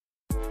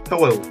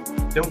Hello,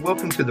 and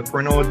welcome to the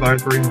Parental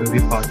Advisory Movie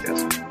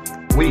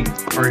Podcast. We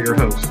are your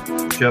hosts,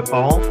 Jeff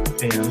Hall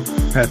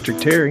and Patrick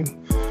Terry.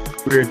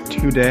 We're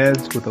two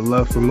dads with a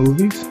love for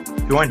movies.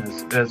 Join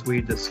us as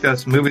we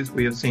discuss movies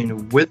we have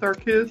seen with our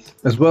kids,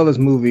 as well as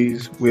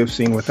movies we have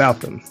seen without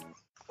them.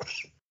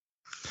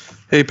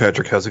 Hey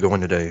Patrick, how's it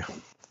going today?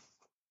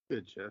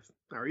 Good, Jeff.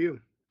 How are you?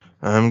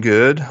 I'm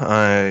good.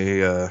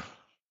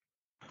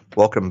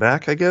 Welcome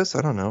back, I guess.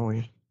 I don't know.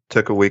 We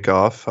took a week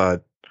off. I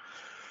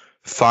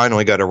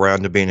finally got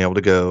around to being able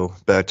to go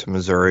back to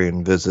Missouri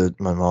and visit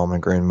my mom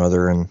and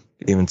grandmother and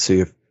even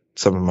see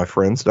some of my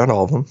friends, not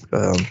all of them,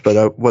 but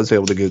I was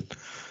able to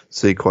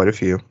see quite a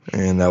few,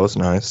 and that was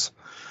nice.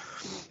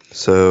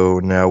 So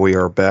now we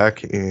are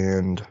back,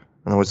 and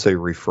I would say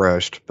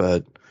refreshed,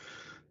 but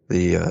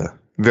the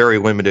very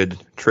limited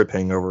trip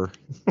hangover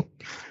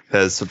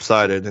has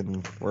subsided,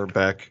 and we're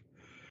back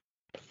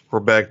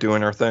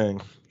doing our thing.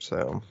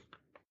 So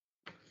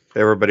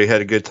everybody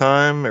had a good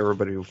time.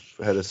 Everybody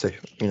had a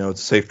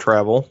safe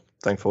travel.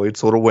 Thankfully,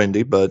 it's a little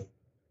windy, but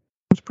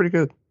it's pretty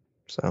good.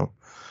 So,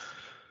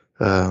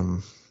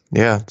 so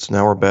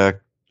now we're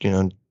back,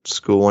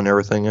 school and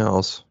everything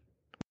else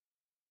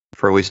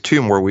for at least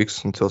 2 more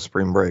weeks until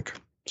spring break.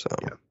 So,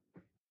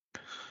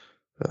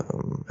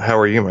 how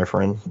are you, my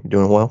friend? You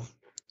doing well?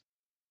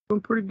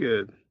 Doing pretty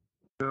good.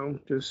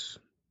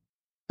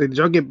 Did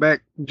y'all get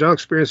back? Did y'all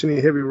experience any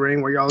heavy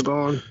rain while y'all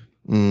gone?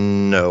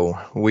 No,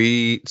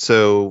 we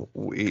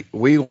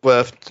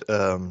left.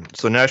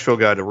 So Nashville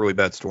got a really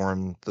bad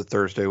storm the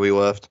Thursday we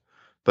left,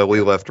 but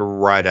we left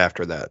right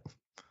after that.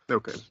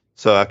 Okay.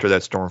 So after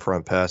that storm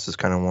front passed is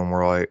kind of when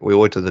we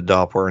looked at the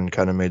Doppler and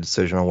kind of made a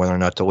decision on whether or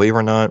not to leave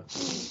or not.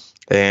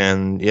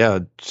 And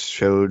it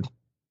showed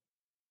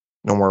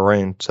no more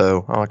rain.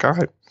 So I'm like, all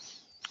right.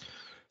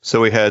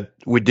 So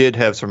we did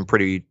have some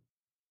pretty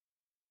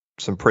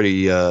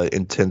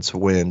intense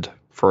wind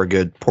for a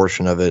good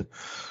portion of it.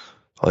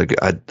 Like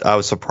I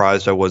was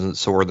surprised I wasn't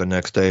sore the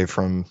next day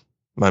from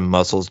my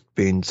muscles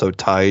being so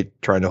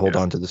tight, trying to hold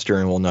on to the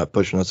steering wheel, not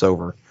pushing us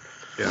over.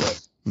 Yeah.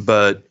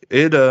 But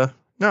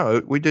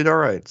we did all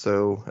right.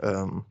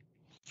 So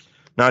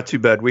not too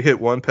bad. We hit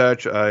one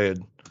patch. I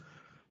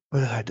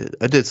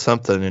did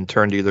something and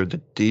turned either the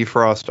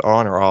defrost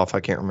on or off. I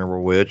can't remember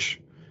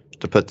which,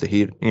 to put the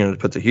heat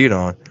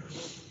on.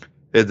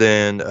 And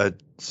then as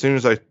soon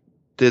as I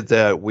did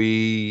that,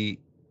 we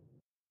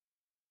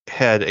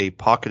had a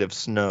pocket of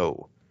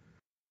snow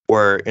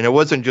and it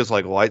wasn't just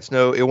like light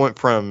snow. It went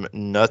from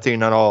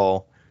nothing at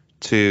all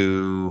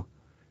to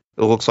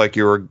it looks like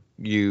you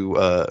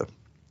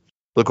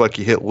look like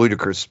you hit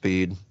ludicrous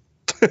speed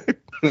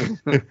in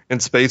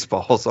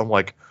Spaceballs. I'm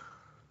like,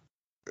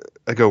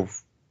 I go,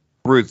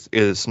 Ruth,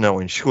 it is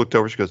snowing. She looked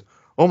over. She goes,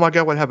 oh my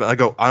God, what happened? I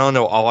go, I don't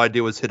know. All I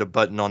did was hit a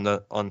button I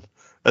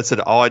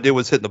said, all I did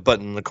was hit the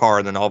button in the car,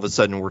 and then all of a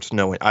sudden we're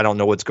snowing. I don't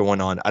know what's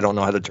going on. I don't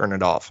know how to turn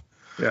it off.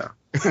 Yeah.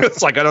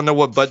 It's like, I don't know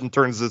what button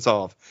turns this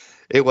off.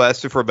 It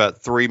lasted for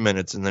about 3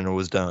 minutes, and then it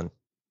was done.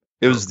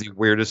 It was the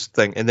weirdest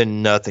thing. And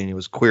then nothing. It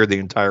was clear the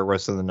entire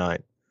rest of the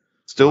night.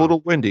 Still a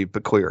little windy,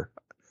 but clear.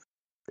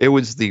 It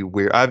was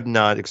I've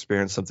not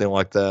experienced something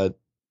like that,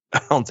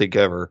 I don't think,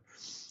 ever.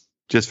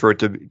 Just for it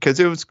to be, because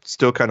it was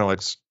still kind of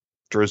like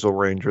drizzle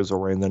rain,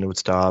 then it would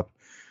stop.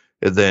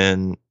 And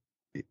then,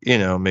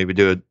 maybe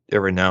do it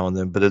every now and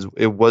then. But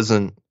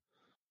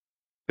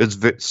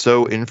it's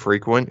so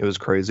infrequent. It was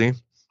crazy.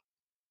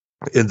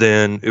 And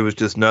then it was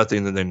just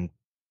nothing, and then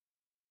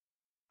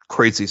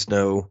crazy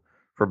snow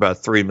for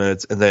about 3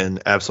 minutes, and then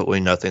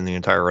absolutely nothing the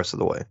entire rest of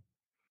the way.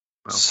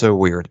 Wow. So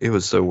weird. It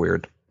was so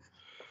weird.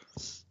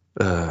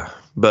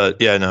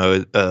 But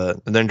and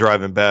then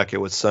driving back,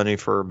 it was sunny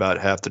for about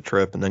half the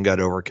trip, and then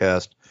got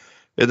overcast,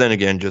 and then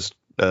again just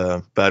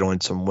battling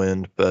some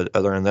wind. But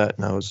other than that,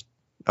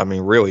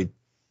 really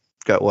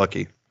got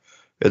lucky.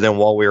 And then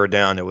while we were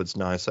down, it was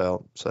nice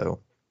out. So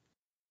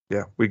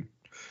we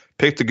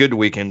picked a good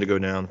weekend to go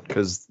down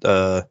because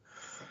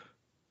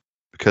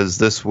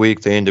this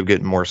week they ended up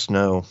getting more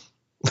snow.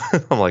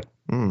 I'm like,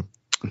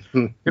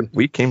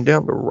 we came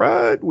down the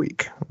right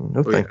week.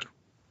 No, thank you.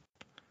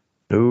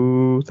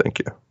 No, thank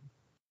you.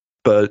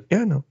 But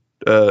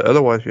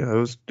otherwise,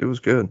 it was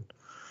good.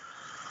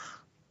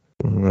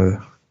 It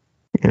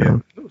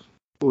was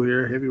cool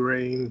here, heavy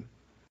rain.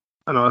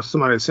 I know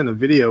somebody sent a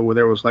video where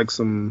there was like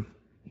some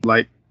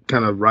light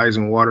kind of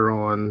rising water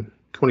on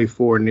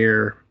 24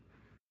 near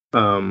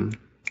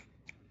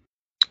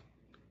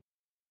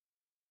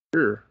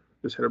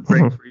just had a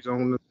break freeze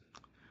on.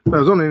 I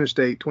was on the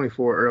Interstate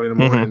 24 early in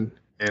the morning,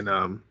 and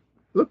it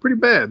looked pretty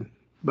bad.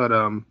 But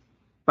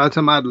by the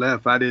time I'd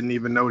left, I didn't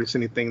even notice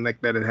anything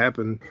like that had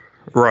happened.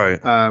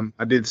 Right.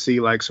 I did see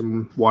like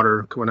some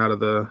water coming out of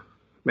the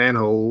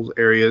manholes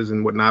areas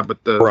and whatnot, but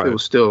it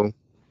was still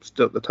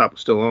the top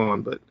was still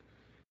on. But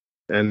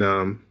then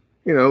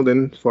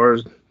as far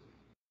as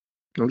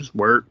just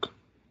work,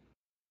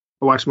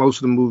 I watched most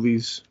of the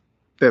movies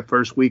that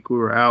first week we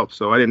were out,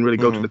 so I didn't really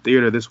go to the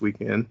theater this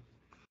weekend.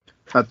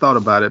 I thought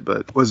about it, but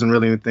it wasn't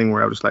really anything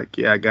where I was like,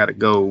 yeah, I gotta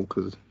go,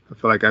 because I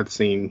feel like I'd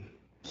seen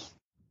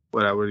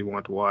what I really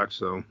want to watch.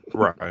 So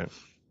right.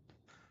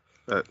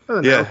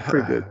 Pretty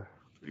good.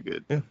 Pretty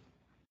good. Yeah.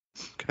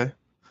 Okay.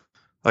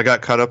 I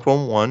got caught up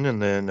on one,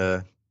 and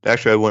then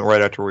actually I went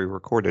right after we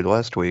recorded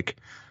last week,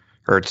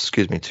 or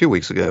excuse me, 2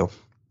 weeks ago,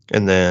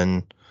 and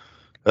then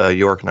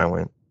York and I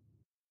went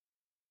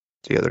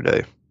the other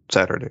day,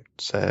 Saturday.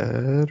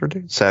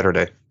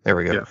 There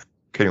we go. Yeah.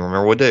 Can't even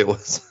remember what day it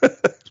was.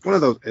 It's one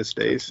of those S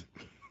days.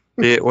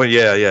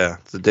 Yeah.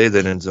 It's the day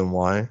that ends in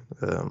Y.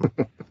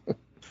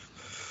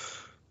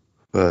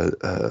 But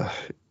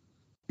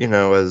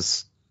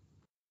as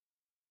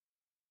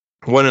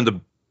one of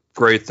the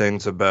great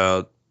things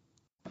about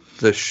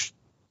this,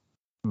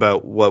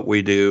 about what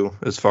we do,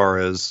 as far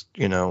as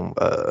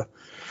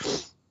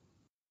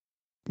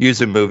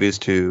using movies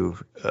to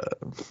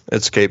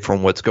escape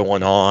from what's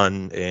going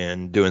on,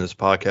 and doing this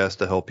podcast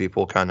to help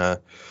people kind of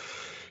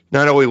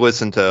not only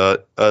listen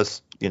to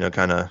us,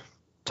 kind of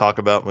talk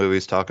about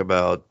movies, talk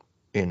about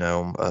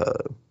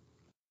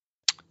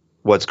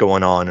what's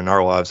going on in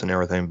our lives and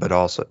everything, but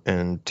also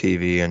in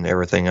TV and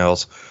everything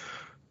else.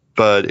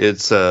 But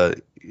it's a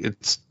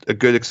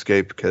good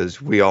escape,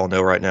 because we all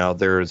know right now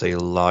there is a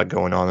lot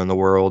going on in the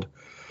world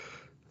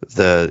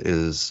that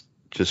is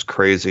just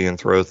crazy and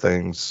throws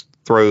things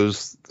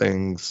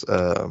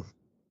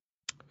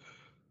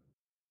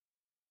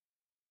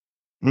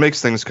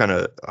makes things kind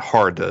of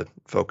hard to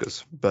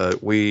focus.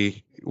 But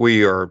we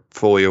are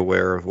fully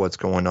aware of what's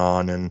going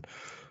on, and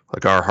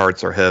like our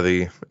hearts are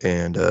heavy,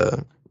 and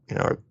are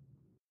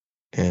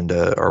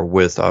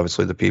with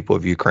obviously the people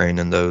of Ukraine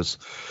and those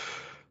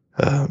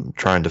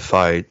trying to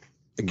fight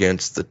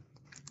against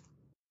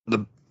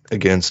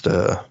against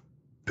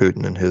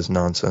Putin and his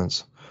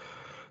nonsense.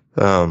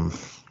 But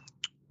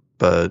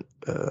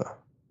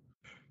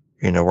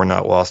we're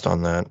not lost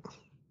on that.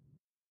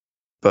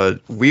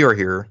 But we are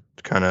here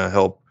to kind of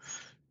help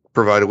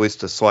provide at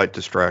least a slight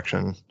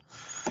distraction,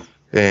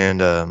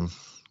 and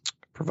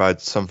provide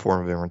some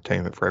form of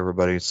entertainment for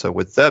everybody. So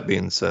with that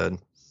being said,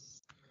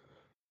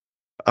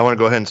 I want to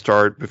go ahead and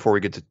start before we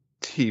get to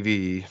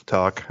TV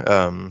talk.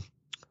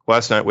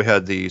 Last night we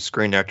had the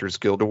Screen Actors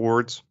Guild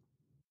Awards,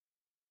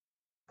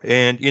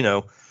 and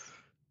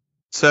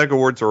SAG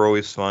Awards are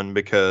always fun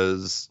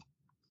because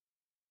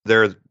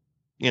they're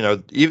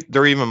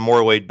even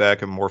more laid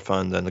back and more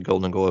fun than the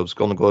Golden Globes.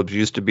 Golden Globes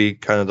used to be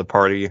kind of the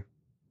party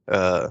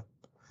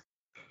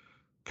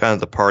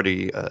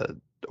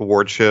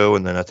award show,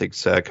 and then I think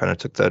SAG kind of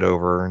took that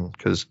over, and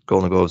because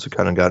Golden Globes have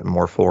kind of gotten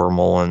more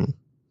formal and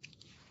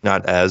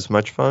not as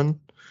much fun.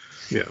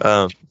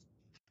 Yeah.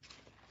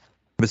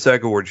 But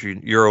SAG Awards,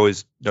 you're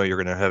always know you're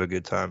going to have a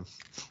good time.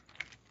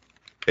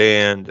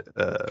 And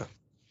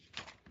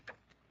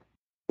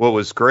what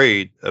was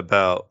great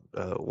about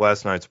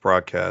last night's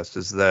broadcast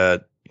is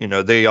that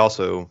they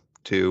also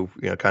too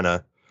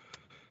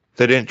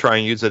they didn't try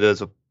and use it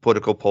as a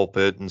political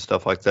pulpit and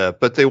stuff like that,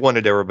 but they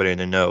wanted everybody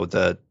to know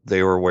that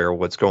they were aware of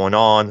what's going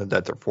on, and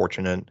that they're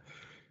fortunate.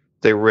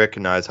 They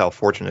recognize how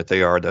fortunate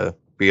they are to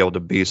be able to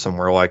be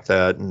somewhere like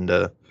that,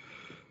 and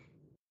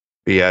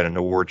be at an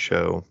award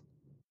show.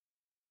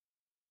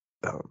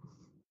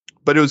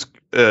 But it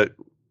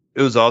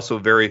was also a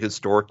very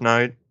historic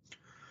night.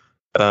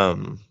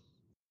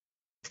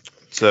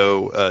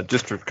 So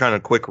just a kind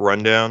of quick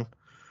rundown.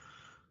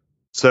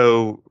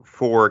 So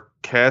for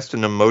cast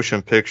in a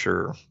motion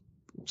picture,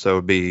 so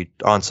it'd be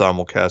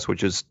ensemble cast,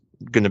 which is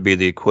going to be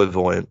the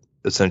equivalent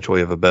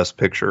essentially of a best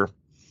picture,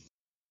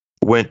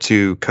 went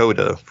to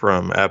Coda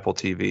from Apple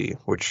TV,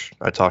 which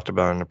I talked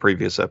about in a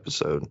previous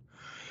episode.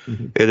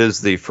 Mm-hmm. It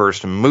is the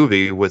first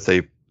movie with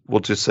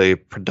we'll just say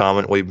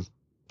predominantly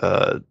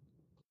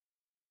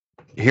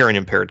hearing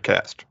impaired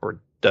cast, or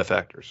deaf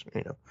actors.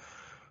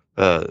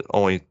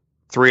 Only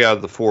 3 out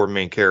of the 4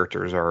 main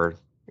characters are,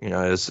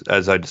 as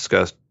I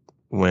discussed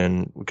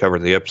when we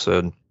covered the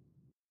episode,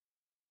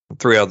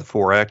 3 out of the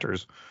 4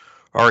 actors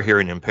are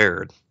hearing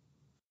impaired,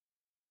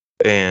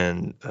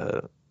 and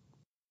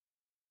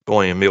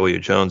only Emilia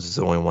Jones is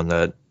the only one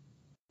that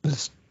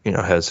is,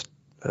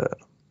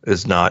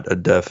 is not a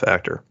deaf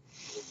actor.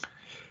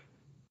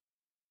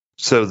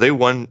 So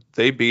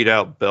they beat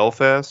out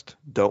Belfast,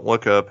 Don't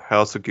Look Up,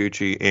 House of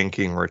Gucci, and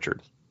King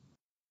Richard,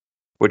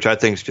 which I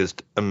think is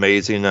just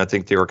amazing. I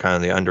think they were kind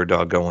of the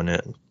underdog going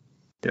in.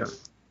 Yeah.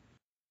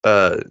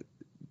 And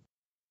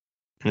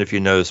if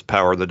you notice,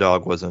 Power of the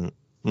Dog wasn't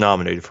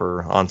nominated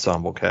for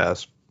ensemble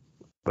cast,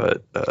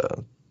 but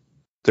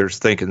there's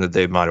thinking that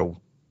they might have,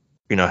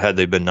 had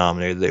they been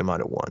nominated, they might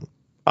have won.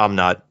 I'm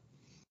not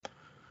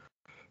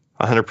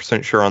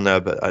 100% sure on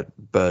that,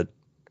 but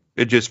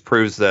it just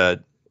proves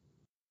that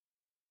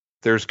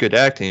there's good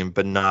acting,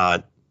 but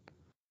not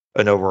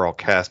an overall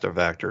cast of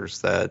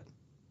actors that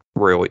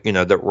really,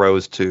 that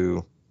rose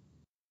to,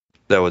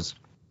 that was,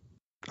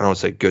 I don't want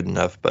to say good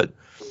enough, but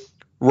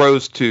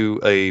rose to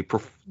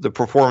the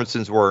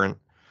performances weren't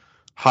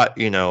high,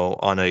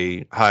 on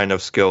a high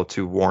enough scale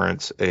to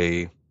warrant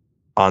a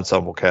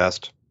ensemble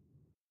cast.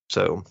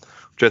 So,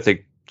 which I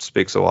think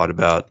speaks a lot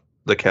about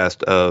the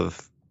cast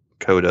of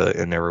Coda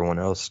and everyone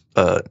else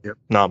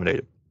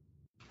nominated.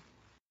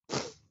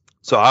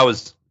 So I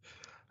was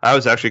I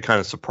was actually kind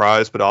of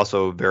surprised, but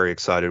also very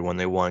excited when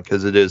they won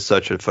because it is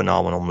such a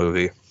phenomenal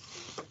movie.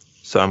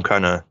 So I'm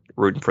kind of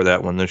rooting for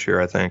that one this year,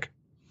 I think.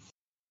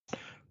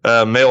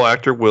 Male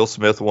actor Will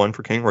Smith won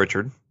for King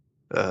Richard.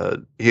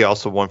 He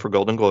also won for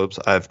Golden Globes.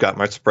 I've got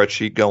my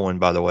spreadsheet going,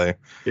 by the way.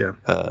 Yeah.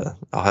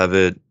 I'll have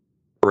it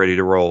ready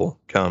to roll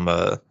come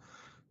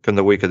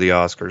the week of the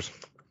Oscars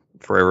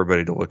for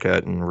everybody to look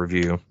at and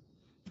review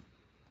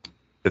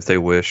if they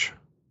wish.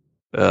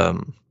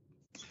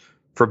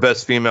 For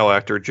Best Female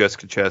Actor,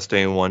 Jessica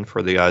Chastain won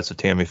for The Eyes of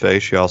Tammy Faye.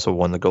 She also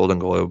won the Golden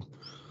Globe.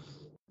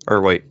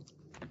 Or wait.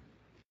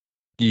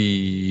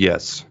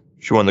 Yes.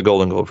 She won the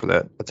Golden Globe for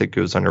that. I think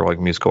it was under like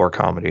musical or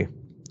comedy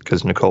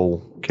because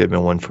Nicole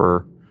Kidman won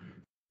for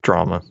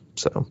drama.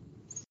 So,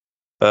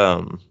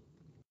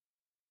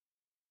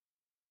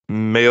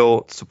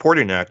 male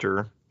supporting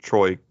actor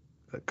Troy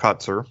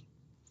Kotsur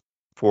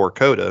for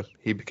Coda.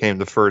 He became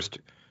the first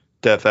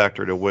deaf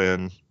actor to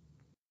win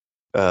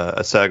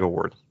a SAG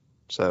award.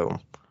 So,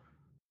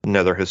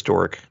 another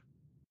historic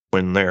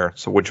win there.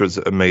 So, which was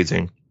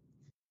amazing.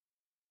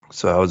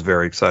 So, I was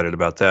very excited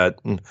about that.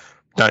 And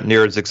not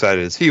near as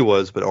excited as he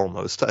was, but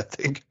almost, I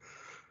think.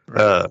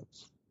 Right.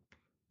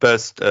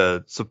 Best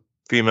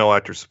female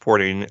actor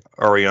supporting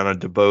Ariana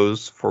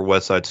DeBose for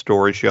West Side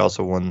Story. She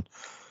also won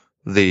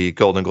the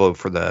Golden Globe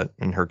for that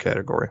in her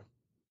category.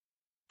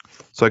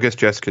 So I guess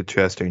Jessica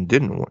Chastain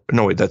didn't win.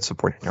 No, wait, that's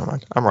supporting. Never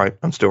mind. I'm right.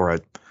 I'm still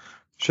right.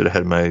 Should have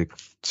had my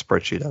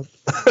spreadsheet up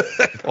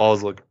while I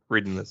was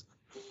reading this.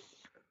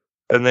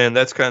 And then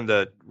that's kind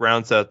of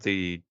rounds out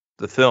the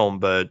film,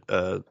 but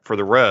for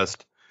the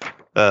rest,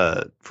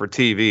 for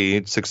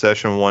TV,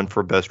 Succession won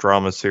for Best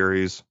Drama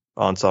Series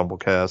Ensemble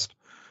Cast.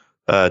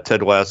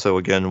 Ted Lasso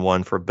again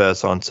won for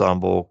Best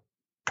Ensemble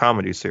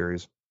Comedy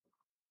Series.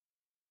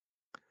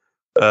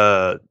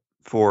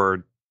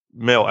 For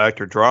Male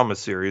Actor Drama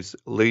Series,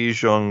 Lee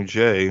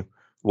Jung-jae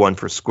won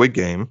for Squid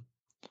Game.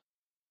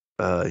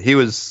 He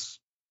was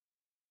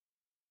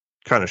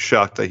kind of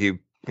shocked that he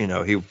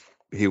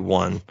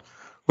won,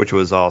 which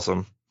was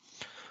awesome.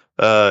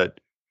 Jung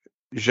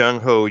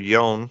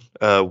Ho-yeon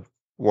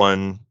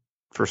won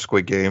for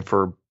Squid Game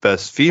for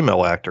Best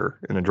Female Actor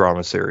in a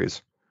Drama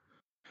Series.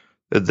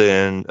 And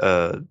then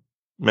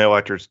Male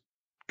Actors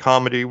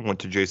Comedy went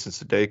to Jason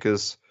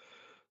Sudeikis.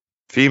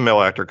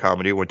 Female Actor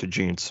Comedy went to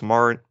Jean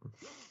Smart.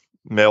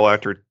 Male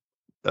Actor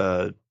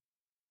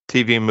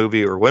TV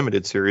Movie or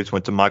Limited Series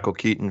went to Michael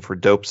Keaton for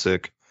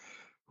Dopesick,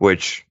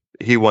 which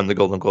he won the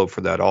Golden Globe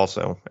for that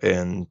also,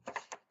 and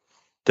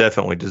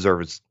definitely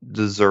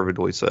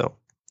deservedly so.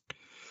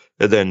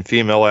 And then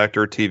Female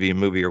Actor TV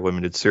Movie or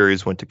Limited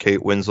Series went to Kate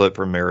Winslet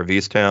for Mare of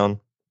Easttown.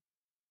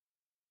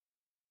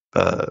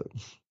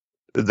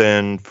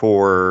 Then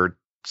for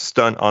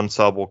Stunt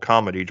Ensemble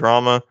Comedy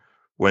Drama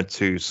went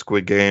to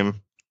Squid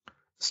Game.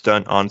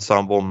 Stunt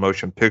Ensemble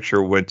Motion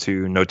Picture went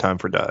to No Time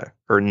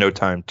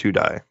to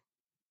Die.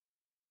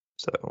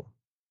 So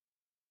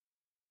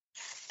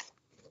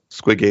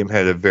Squid Game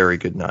had a very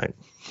good night,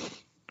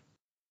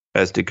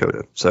 as did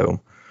Coda. So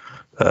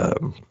I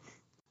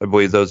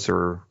believe those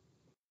are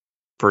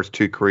first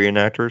two Korean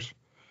actors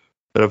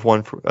that have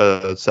won for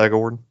SAG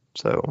award.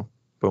 So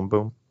boom,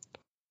 boom.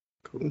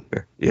 Cool.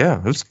 Yeah,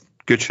 it was a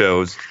good show. It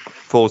was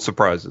full of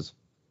surprises.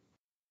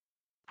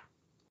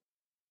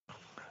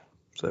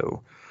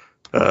 So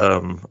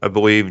I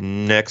believe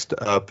next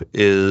up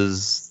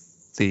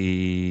is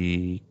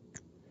the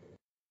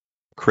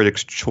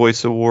Critics'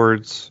 Choice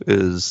Awards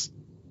is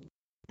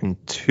in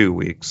 2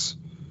 weeks.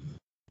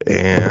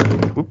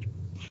 And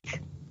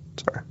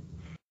sorry.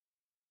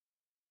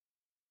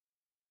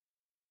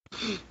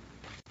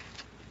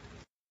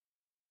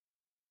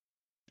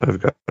 I've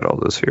got all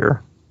this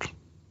here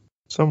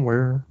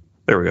somewhere.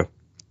 There we go.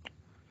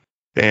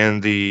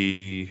 And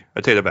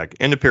I take that back.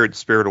 Independent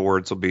Spirit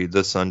Awards will be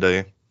this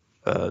Sunday,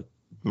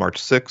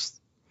 March 6th,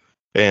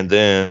 and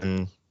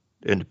then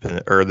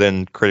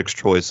then Critics'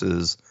 Choice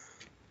is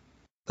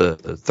the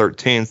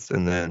 13th,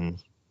 and then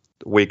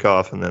the week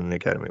off, and then the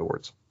Academy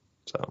Awards.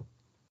 So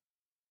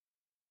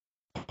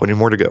plenty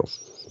more to go.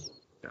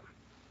 Yeah.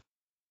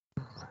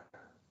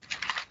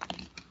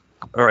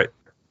 All right.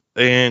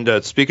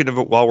 And speaking of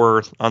it, while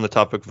we're on the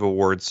topic of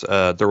awards,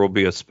 there will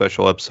be a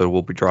special episode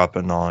we'll be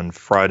dropping on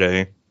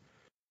Friday.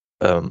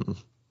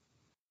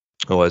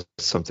 Unless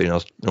something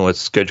else,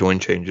 unless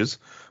scheduling changes,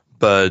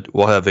 but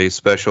we'll have a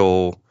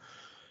special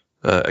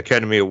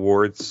Academy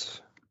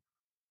Awards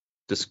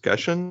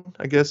discussion.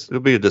 I guess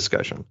it'll be a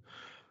discussion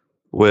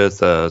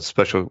with a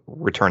special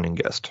returning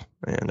guest,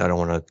 and I don't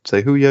want to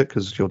say who yet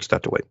because you'll just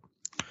have to wait.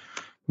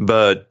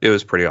 But it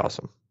was pretty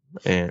awesome,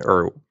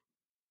 to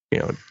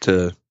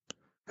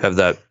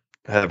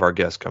have our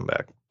guest come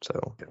back.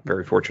 So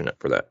very fortunate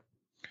for that.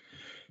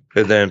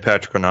 And then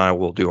Patrick and I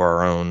will do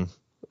our own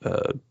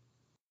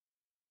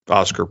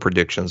Oscar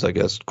predictions, I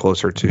guess,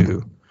 closer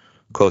to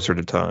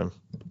time.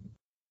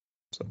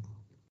 So,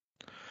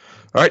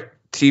 all right,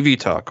 TV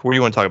talk. What do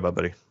you want to talk about,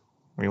 buddy?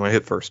 What do you want to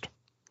hit first?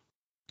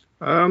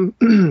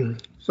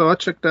 So I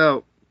checked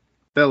out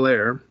Bel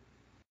Air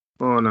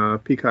on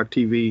Peacock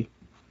TV.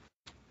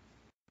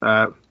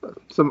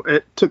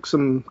 It took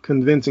some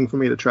convincing for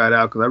me to try it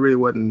out because I really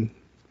wasn't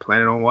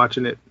planning on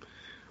watching it.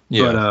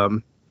 Yeah.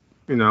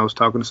 But I was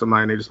talking to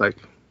somebody and they just like,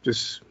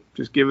 just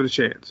give it a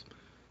chance.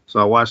 So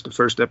I watched the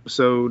first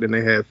episode and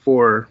they had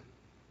 4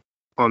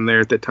 on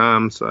there at that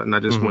time. And I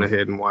just went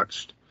ahead and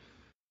watched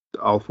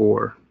all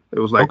 4. It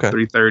was like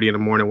 3:30 in the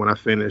morning when I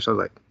finished. I was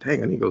like,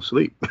 dang, I need to go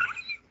sleep.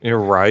 You're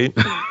right.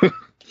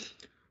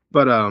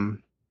 But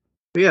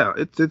yeah,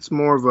 it's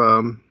more of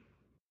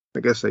I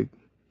guess a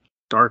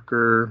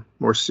darker,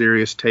 more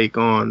serious take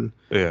on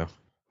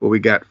what we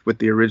got with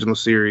the original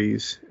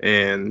series.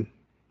 And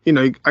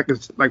I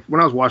could, like, when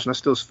I was watching, I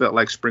still felt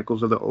like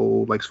sprinkles of the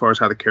old, like as far as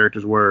how the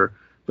characters were,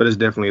 but it's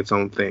definitely its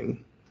own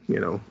thing.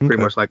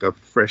 Pretty much like a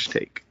fresh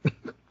take.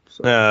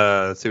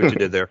 So. See what you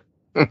did there.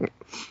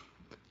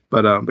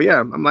 But yeah,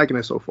 I'm liking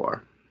it so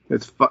far.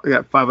 It's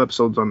got 5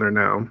 episodes on there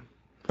now.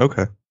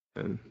 Okay.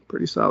 And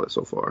pretty solid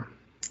so far.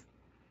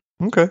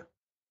 Okay.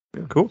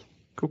 Yeah. Cool.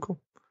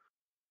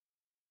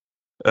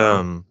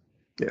 Yeah.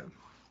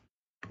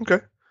 Okay.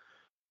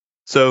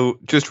 So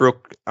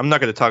I'm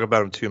not going to talk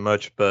about them too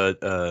much,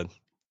 but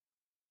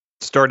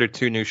started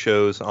 2 new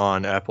shows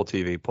on Apple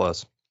TV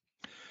Plus.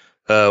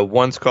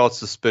 One's called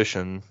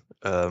Suspicion.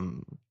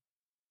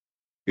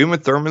 Uma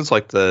Thurman's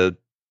like the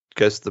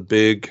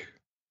big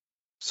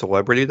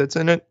celebrity that's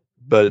in it,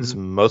 but it's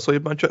mostly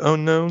a bunch of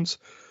unknowns.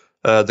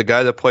 The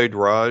guy that played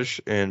Raj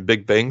in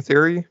Big Bang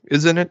Theory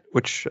is in it,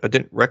 which I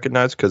didn't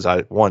recognize because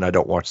I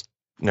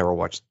never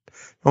watched.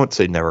 I won't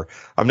say never.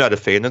 I'm not a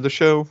fan of the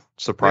show.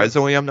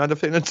 Surprisingly, I'm not a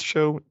fan of the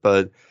show,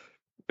 but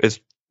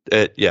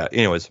yeah.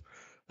 Anyways,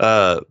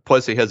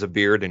 plus he has a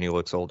beard and he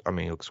looks old. I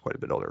mean, he looks quite a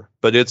bit older,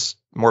 but it's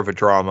more of a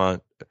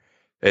drama.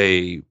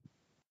 A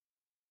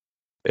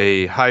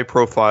high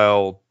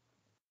profile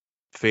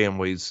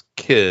family's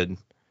kid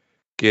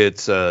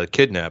gets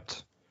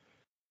kidnapped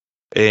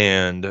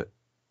and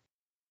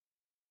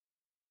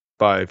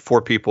by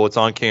 4 people. It's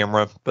on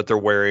camera, but they're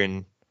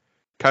wearing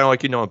kind of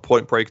like, in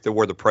Point Break, they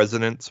wore the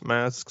president's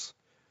masks.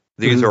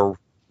 These are,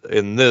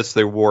 in this,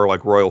 they wore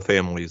like royal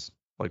families,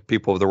 like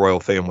people of the royal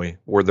family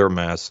wore their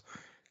masks.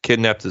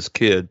 Kidnapped this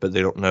kid, but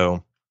they don't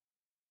know.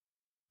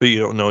 But you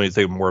don't know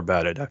anything more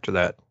about it after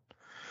that.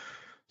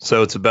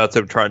 So it's about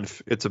them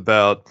it's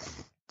about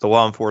the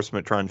law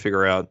enforcement trying to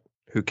figure out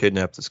who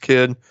kidnapped this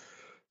kid.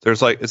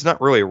 It's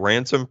not really a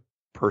ransom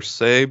per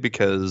se,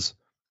 because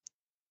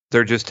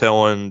they're just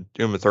telling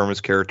Uma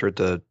Thurman's character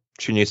that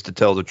she needs to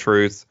tell the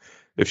truth.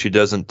 If she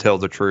doesn't tell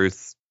the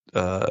truth,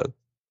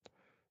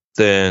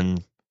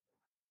 then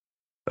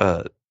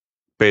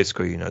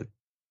basically,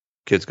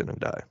 kid's going to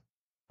die,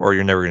 or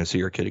you're never going to see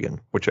your kid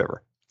again,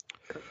 whichever.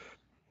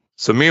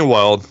 So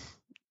meanwhile,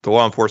 the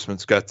law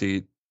enforcement's got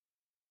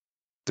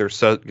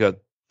got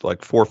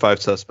like 4 or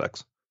 5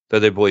 suspects that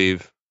they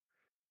believe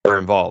are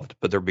involved,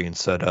 but they're being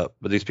set up.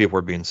 But these people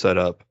are being set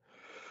up.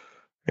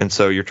 And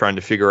so you're trying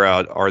to figure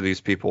out, are these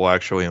people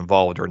actually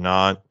involved or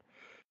not?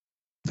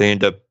 They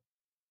end up,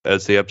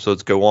 as the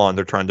episodes go on,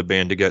 they're trying to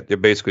they're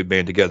basically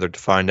band together to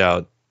find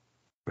out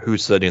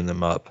who's setting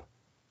them up.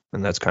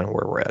 And that's kind of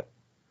where we're at.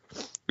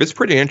 It's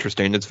pretty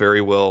interesting. It's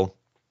very well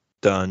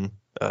done.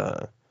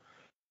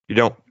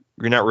 You're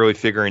not really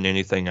figuring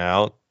anything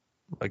out.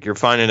 Like, you're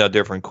finding out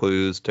different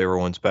clues to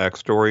everyone's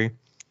backstory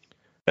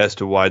as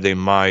to why they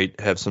might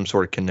have some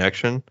sort of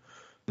connection.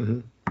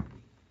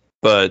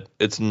 But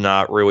it's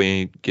not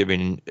really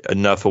giving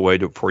enough away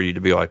for you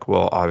to be like,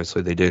 well,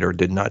 obviously they did or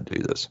did not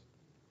do this,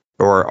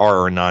 or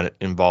are not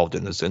involved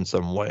in this in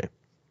some way.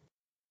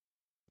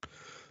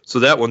 So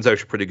that one's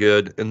actually pretty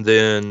good. And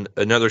then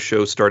another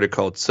show started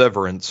called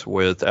Severance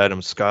with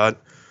Adam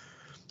Scott,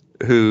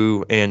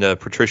 and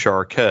Patricia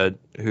Arquette,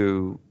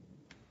 who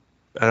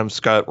Adam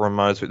Scott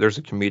reminds me, there's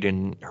a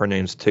comedian, her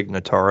name's Tig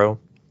Notaro.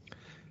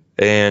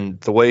 And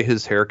the way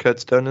his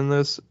haircut's done in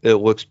this, it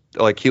looks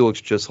like he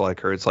looks just like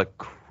her. It's like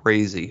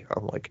crazy.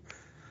 I'm like,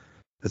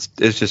 it's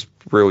just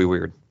really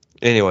weird.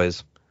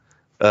 Anyways,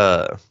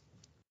 the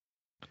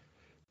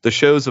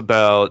show's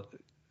about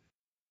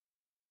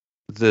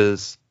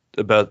these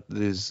John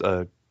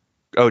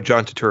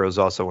Turturro is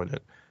also in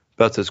it,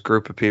 about this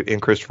group of people,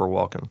 and Christopher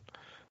Walken,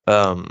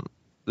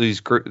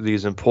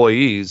 these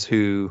employees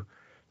who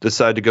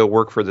decide to go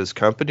work for this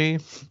company,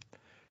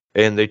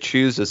 and they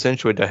choose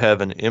essentially to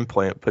have an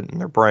implant put in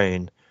their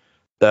brain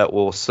that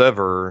will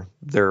sever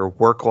their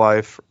work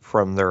life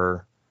from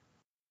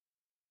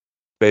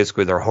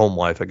basically their home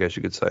life, I guess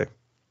you could say.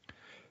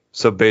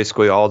 So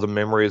basically all the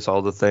memories,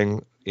 all the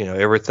thing,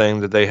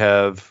 everything that they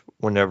have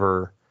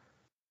whenever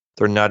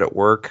they're not at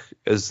work,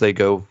 as they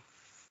go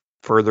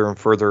further and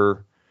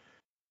further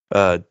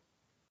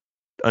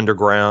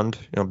underground,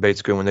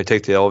 basically when they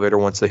take the elevator,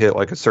 once they hit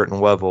like a certain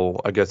level,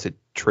 I guess it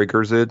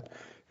triggers it.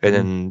 And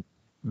then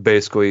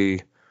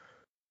basically,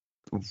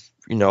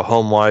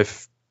 home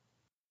life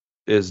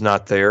is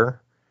not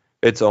there.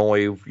 It's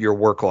only your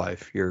work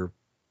life, your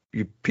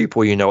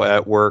people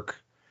at work,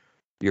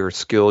 your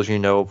skills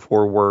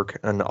for work,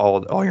 and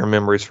all your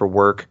memories for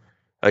work,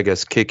 I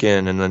guess, kick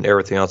in, and then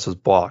everything else is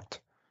blocked.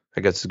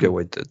 I guess is a good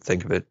way to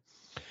think of it.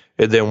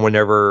 And then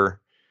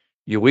whenever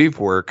you leave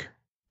work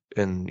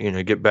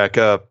and, get back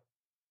up,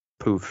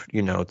 poof,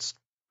 it's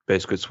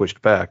basically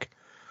switched back.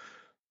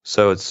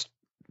 So it's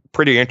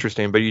pretty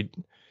interesting, but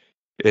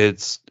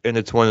it's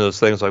one of those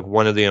things, like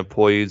one of the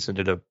employees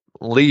ended up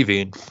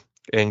leaving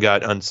and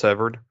got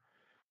unsevered.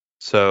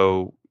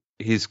 So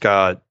he's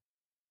got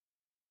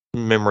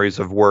memories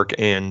of work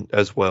and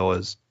as well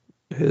as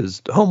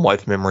his home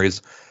life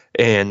memories,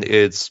 and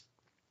it's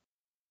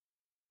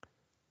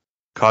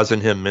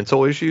causing him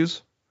mental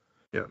issues.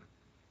 Yeah.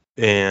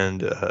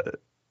 And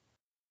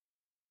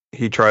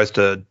he tries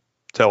to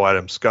tell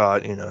Adam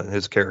Scott,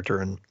 his character,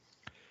 and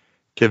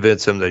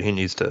convince him that he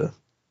needs to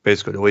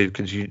basically leave,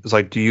 because it's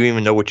like, do you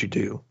even know what you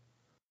do?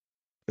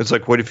 It's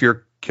like, what if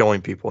you're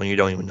killing people and you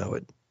don't even know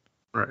it?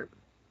 Right.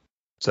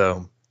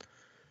 So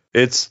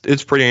it's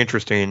pretty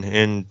interesting.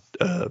 And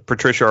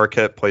Patricia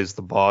Arquette plays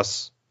the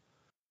boss,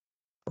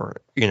 or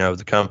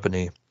the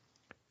company,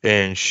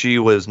 and she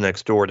lives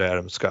next door to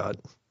Adam Scott.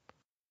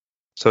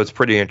 So it's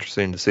pretty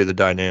interesting to see the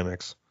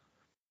dynamics.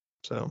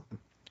 So,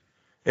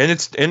 and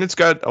it's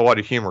got a lot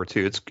of humor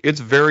too. It's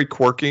very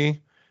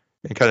quirky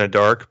and kind of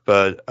dark,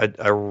 but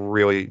I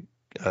really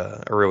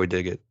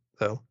dig it.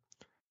 So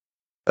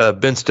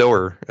Ben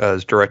Stiller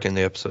is directing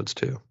the episodes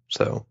too,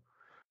 so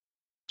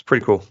it's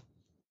pretty cool.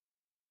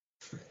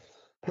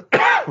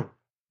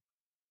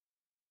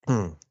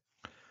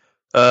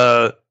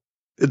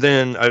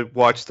 Then I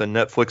watched the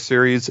Netflix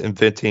series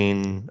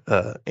Inventing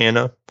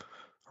Anna,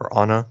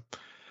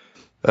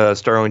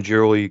 starring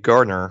Julie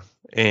Gardner,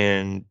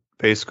 and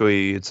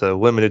basically it's a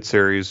limited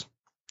series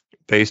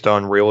based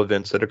on real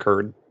events that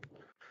occurred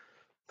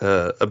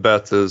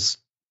about this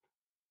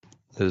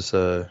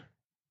young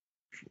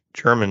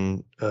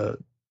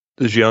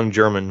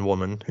German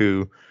woman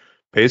who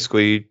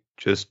basically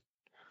just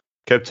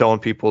kept telling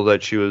people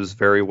that she was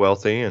very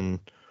wealthy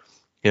and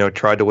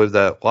tried to live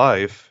that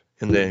life,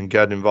 and then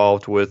got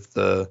involved with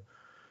the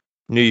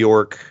New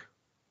York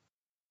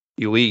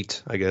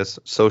elite, I guess,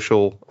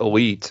 social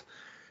elite,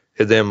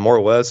 and then more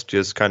or less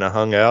just kind of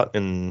hung out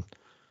and,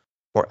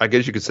 or I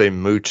guess you could say,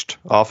 mooched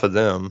off of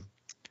them.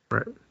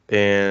 Right.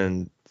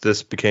 And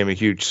this became a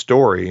huge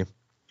story. And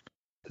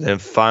then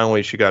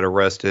finally she got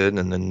arrested,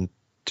 and then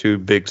two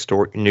big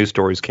news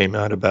stories came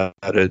out about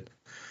it.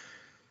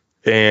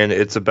 And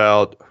it's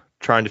about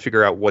trying to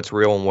figure out what's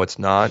real and what's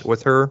not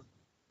with her.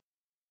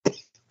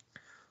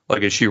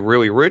 Like, is she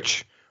really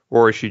rich,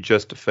 or is she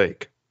just a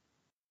fake?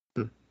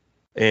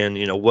 And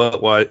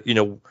what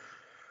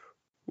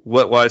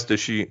lies does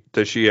she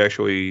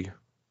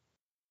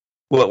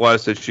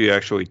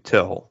actually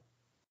tell?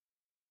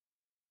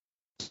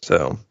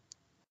 So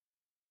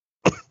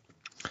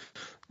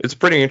it's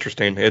pretty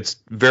interesting. It's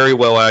very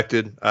well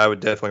acted. I would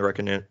definitely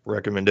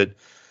recommend it.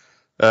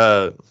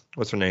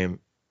 What's her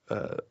name?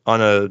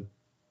 Anna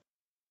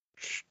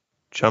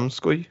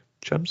Chumsky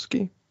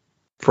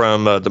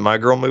from the My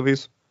Girl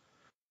movies.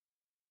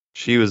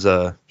 She was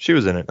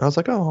in it. I was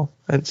like, oh,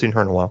 I hadn't seen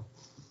her in a while.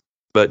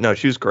 But no,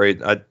 she was great.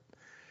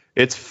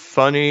 It's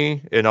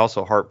funny and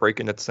also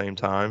heartbreaking at the same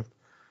time.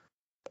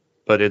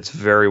 But it's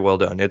very well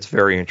done. It's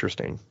very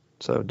interesting.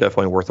 So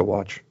definitely worth a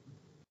watch.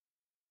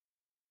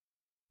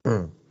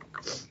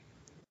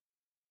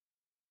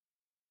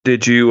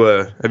 Did you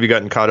have you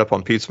gotten caught up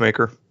on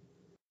Peacemaker?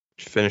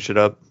 Did you finish it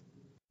up?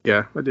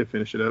 Yeah, I did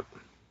finish it up.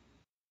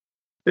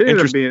 I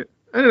ended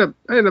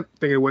up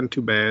thinking it wasn't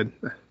too bad.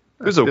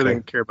 It was okay. I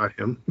didn't care about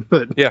him,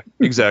 but yeah,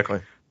 exactly.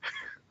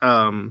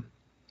 One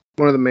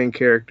of the main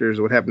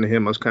characters, what happened to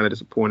him, I was kind of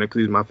disappointed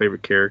because he's my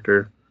favorite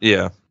character.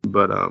 Yeah,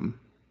 but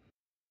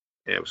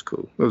yeah, it was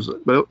cool. It was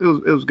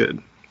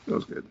good. It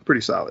was good.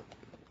 Pretty solid.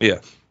 Yeah,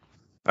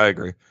 I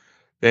agree.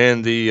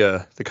 And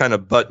the kind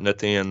of button at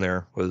the end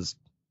there was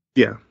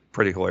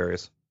pretty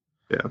hilarious.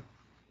 Yeah,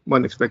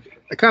 wasn't expecting.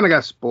 I kind of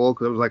got spoiled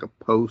because it was like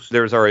a post.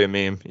 There was already a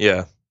meme.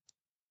 Yeah.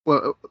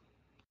 Well,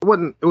 it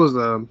wasn't. It was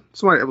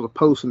somebody. It was a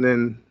post, and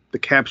then the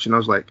caption. I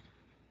was like,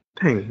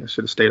 "Dang, I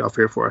should have stayed off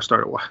here before I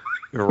started watching."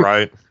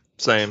 Right.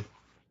 Same.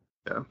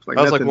 Yeah.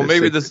 I was like, well,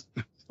 maybe this.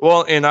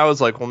 Well, and I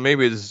was like, well,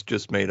 maybe this is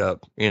just made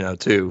up,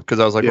 too, because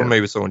I was like, well,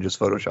 maybe someone just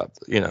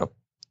photoshopped,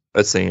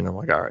 a scene. I'm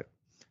like, all right.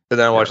 And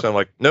then I watched it. I'm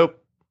like, nope.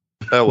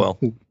 Oh well.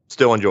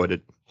 Still enjoyed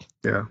it.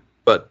 Yeah.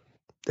 But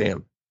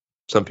damn,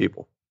 some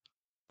people.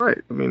 Right.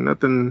 I mean,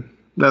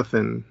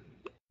 nothing.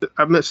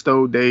 I missed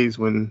those days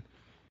when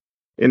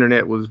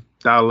internet was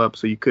dial up,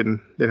 so you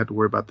didn't have to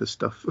worry about this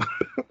stuff,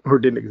 or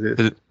didn't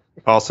exist.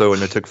 Also,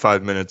 and it took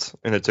 5 minutes,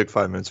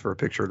 for a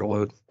picture to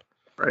load.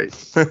 Right.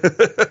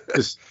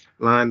 Just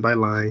line by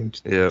line.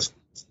 Yeah.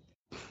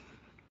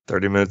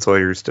 30 minutes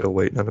later, you're still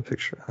waiting on a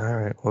picture. All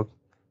right. Well,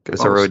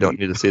 guess I really don't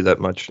need to see that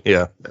much.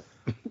 Yeah.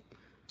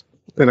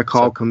 Then a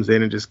call comes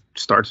in and just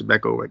starts it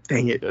back over. Like,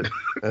 dang it. All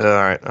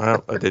right.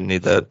 Well, I didn't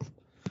need that.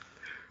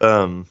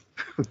 So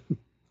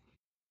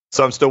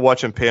I'm still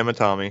watching Pam and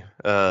Tommy.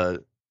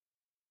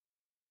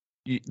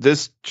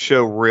 This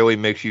show really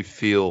makes you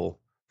feel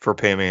for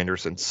Pam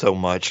Anderson so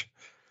much.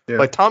 Yeah.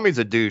 Like, Tommy's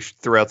a douche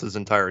throughout this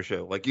entire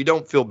show. Like, you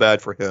don't feel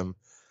bad for him.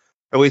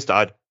 At least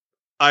I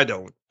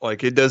don't.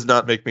 Like, it does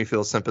not make me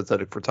feel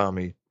sympathetic for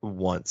Tommy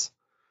once.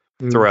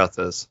 throughout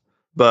this.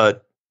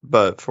 But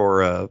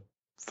for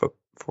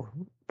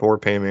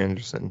Pammy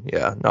Anderson,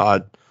 yeah,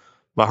 no,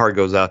 my heart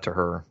goes out to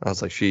her. I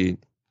was like,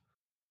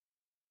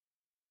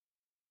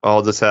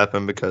 all this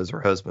happened because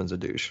her husband's a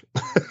douche.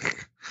 But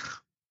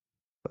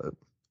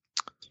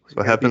that's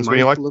what happens when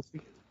you like.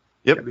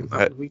 Yep.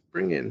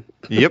 Bring in.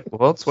 Yep.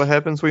 Well, that's what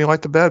happens when you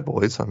like the bad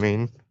boys. I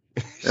mean,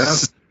 yeah.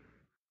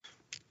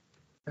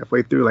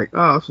 Halfway through, like,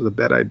 oh, this was a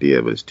bad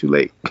idea, but it's too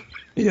late.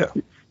 Yeah.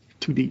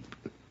 Too deep.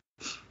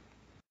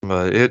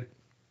 But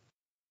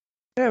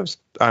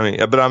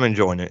but I'm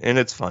enjoying it, and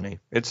it's funny.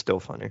 It's still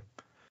funny.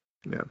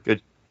 Yeah.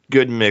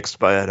 Good mixed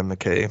by Adam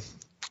McKay,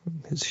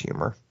 his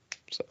humor.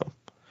 So,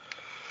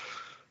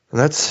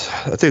 and I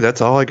think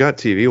that's all I got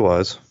TV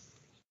wise.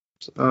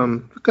 A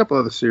couple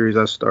other series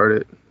I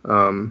started.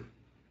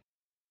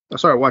 I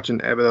started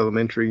watching Abbott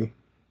Elementary.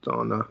 It's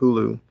on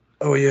Hulu.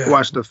 Oh yeah. I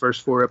watched the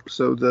first 4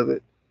 episodes of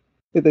it.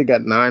 I think they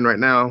got 9 right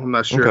now. I'm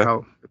not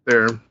sure if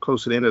they're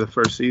close to the end of the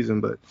first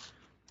season, but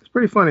it's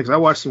pretty funny because I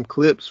watched some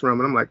clips from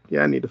it. I'm like,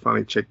 yeah, I need to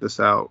finally check this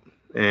out.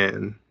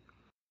 And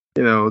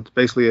it's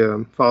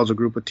basically follows a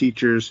group of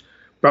teachers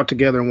brought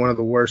together in one of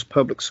the worst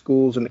public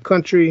schools in the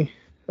country,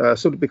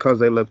 simply because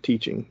they love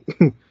teaching.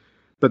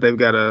 But they've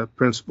got a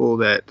principal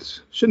that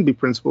shouldn't be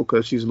principal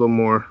because she's a little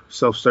more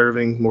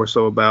self-serving, more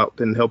so about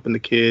than helping the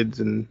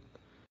kids and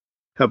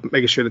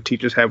making sure the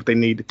teachers have what they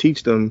need to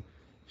teach them.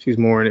 She's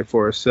more in it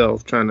for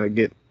herself, trying to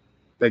get,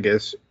 I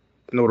guess,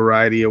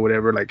 notoriety or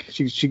whatever. Like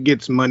she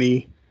gets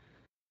money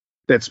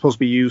that's supposed to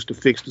be used to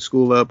fix the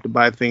school up, to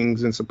buy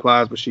things and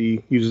supplies, but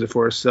she uses it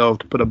for herself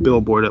to put a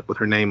billboard up with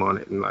her name on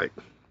it. And like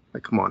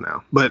come on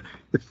now. But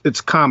it's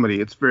comedy.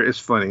 It's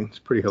funny. It's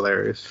pretty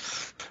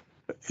hilarious.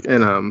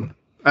 And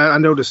I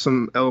noticed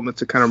some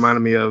elements that kind of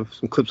reminded me of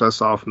some clips I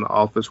saw from The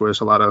Office, where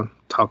there's a lot of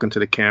talking to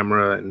the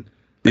camera and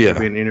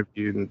being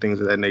interviewed and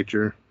things of that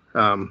nature.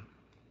 But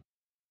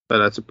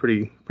that's a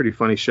pretty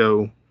funny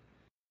show.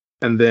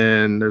 And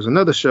then there's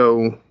another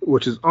show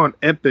which is on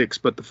Epix,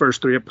 but the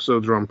first 3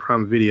 episodes are on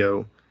Prime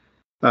Video.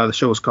 The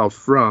show is called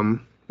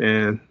From,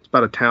 and it's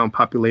about a town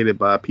populated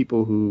by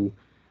people who've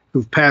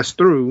passed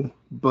through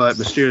but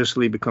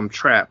mysteriously become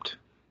trapped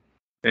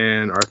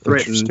and are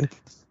threatened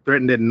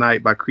at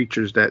night by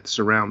creatures that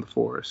surround the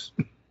forest.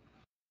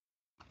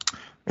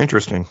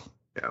 Interesting.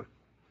 Yeah.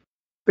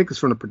 I think it's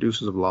from the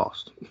producers of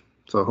Lost.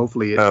 So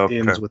hopefully it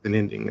ends with an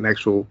ending, an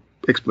actual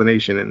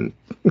explanation. And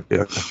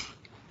yeah.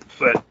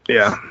 But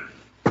yeah.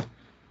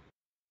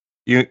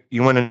 You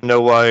want to know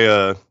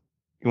why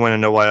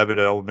Abbott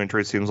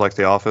Elementary seems like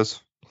The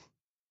Office?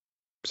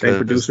 Same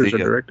producers or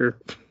director?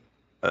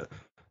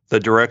 The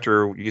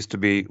director used to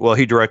be, well,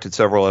 he directed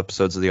several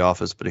episodes of The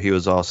Office, but he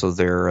was also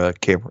their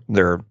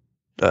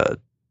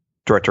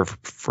director of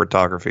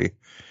photography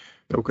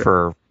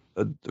for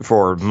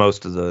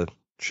most of the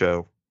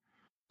show.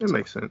 That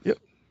makes sense. Yep.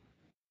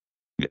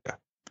 Yeah.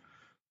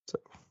 So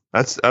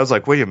I was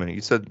like, wait a minute,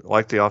 you said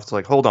like The Office,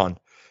 like, hold on.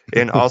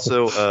 And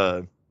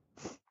also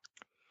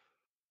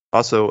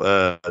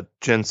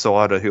Jen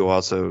Salata, who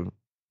also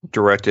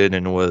directed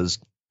and was,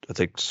 I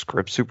think,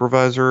 script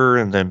supervisor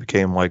and then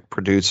became like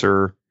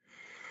producer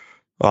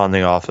on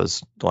The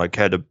Office, like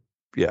had to,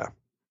 yeah.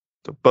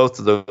 So both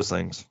of those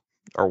things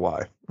are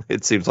why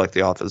it seems like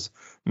The Office.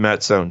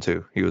 Matt Stone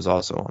too, he was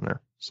also on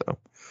there. So,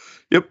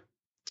 yep,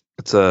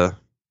 it's a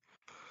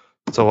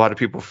lot of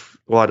people,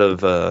 a lot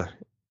of you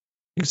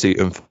can see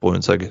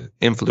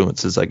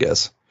influences, I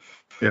guess.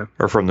 Yeah,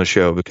 are from the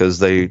show because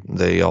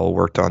they all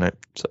worked on it.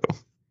 So,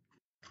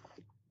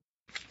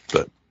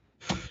 but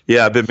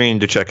yeah, I've been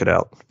meaning to check it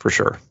out for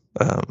sure.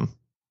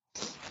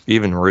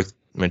 Even Ruth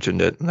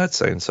mentioned it, and that's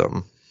saying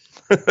something.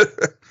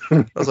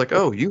 I was like,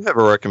 "Oh, you have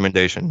a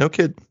recommendation? No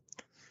kid."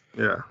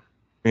 Yeah.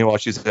 Meanwhile,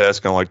 she's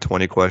asking like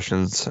 20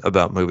 questions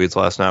about movies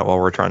last night while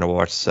we're trying to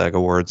watch SAG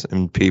Awards,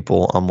 and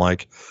people, I'm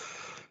like,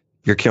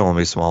 "You're killing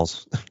me,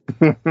 Smalls.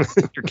 You're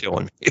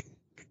killing me."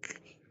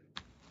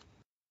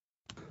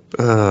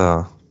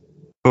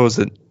 What was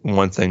it?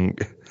 One thing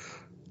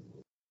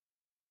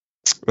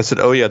I said,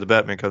 "Oh yeah, the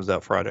Batman comes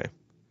out Friday."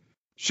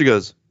 She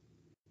goes,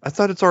 "I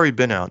thought it's already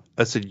been out."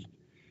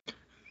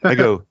 I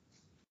go,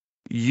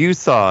 "You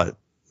thought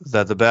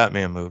that the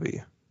Batman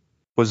movie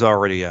was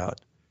already out,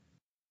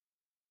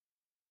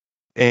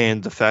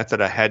 and the fact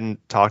that I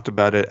hadn't talked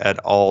about it at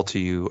all to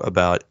you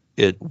about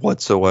it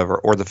whatsoever,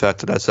 or the fact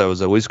that I said I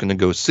was at least going to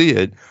go see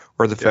it,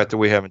 or the fact that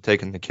we haven't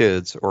taken the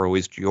kids, or at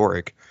least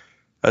Yorick."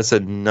 I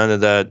said, none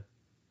of that.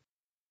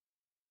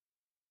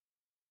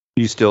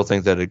 You still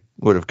think that it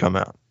would have come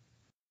out?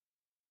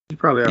 You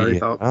probably already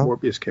thought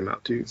Morbius came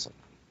out too.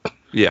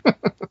 Yeah,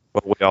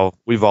 well,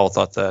 we've all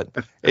thought that.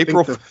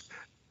 April. The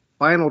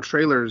final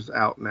trailer's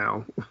out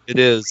now. It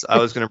is. I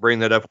was going to bring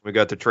that up when we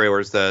got the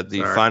trailers. That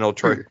the final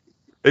trailer.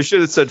 It should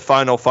have said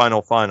final.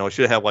 It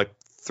should have like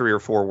 3 or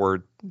 4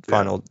 word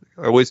final,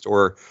 or at least,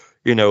 or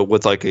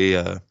with like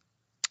the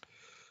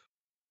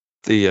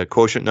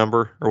quotient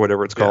number or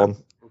whatever it's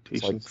called.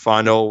 It's like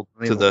final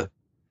to the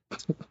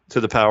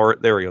power.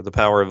 There we go. The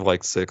power of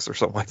like 6 or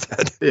something like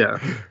that. Yeah.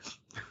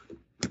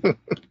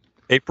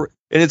 April,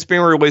 and it's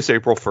being released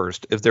April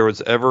 1st. If there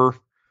was ever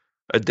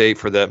a date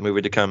for that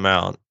movie to come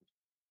out,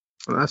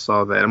 when I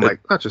saw that, I'm like,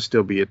 that should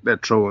still be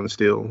that trolling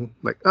still.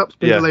 Like, it's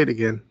been delayed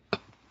again.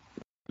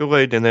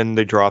 Delayed, and then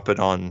they drop it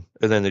on,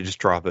 and then they just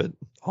drop it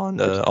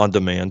on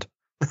demand.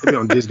 It'll be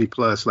on Disney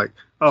Plus. Like,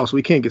 so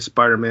we can't get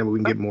Spider-Man, but we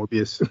can get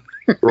Morbius.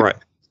 Right.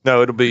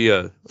 No, it'll be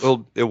it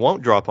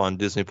won't drop on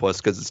Disney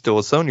Plus because it's still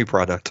a Sony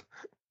product.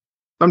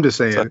 I'm just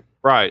saying. So,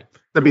 right.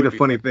 That'd be the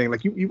funny thing.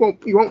 Like you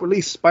won't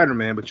release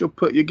Spider-Man, but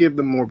you give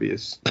them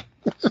Morbius.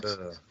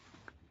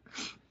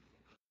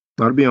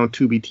 It'll be on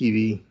Tubi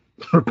TV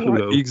or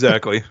Pluto. Right,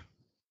 exactly.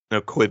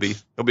 No,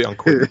 Quibi. It'll be on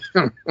Quibi.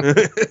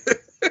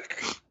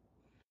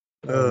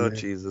 Oh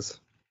Jesus.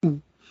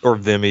 Or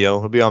Vimeo.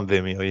 It'll be on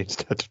Vimeo. You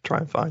just have to try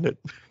and find it.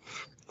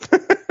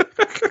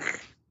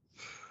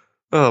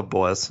 Oh,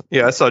 bless.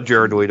 Yeah, I saw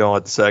Jared Leto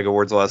at the SAG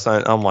Awards last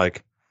night. I'm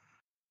like,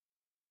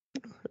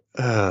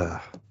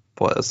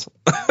 bless.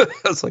 I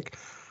was like,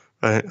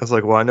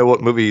 well, I know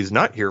what movie he's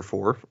not here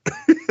for.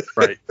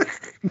 Right.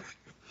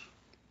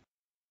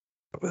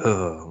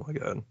 Oh my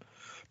God.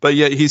 But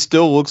yeah, he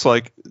still looks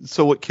like.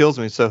 So what kills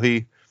me?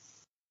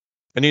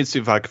 I need to see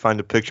if I can find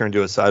a picture and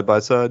do a side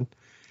by side.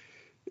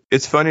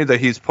 It's funny that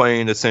he's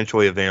playing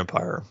essentially a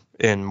vampire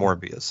in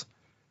Morbius,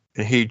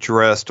 and he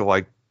dressed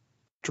like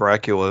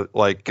Dracula,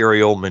 like Gary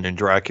Oldman in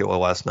Dracula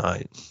last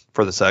night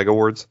for the SAG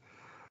Awards.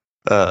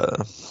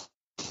 But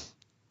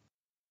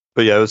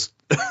yeah, it was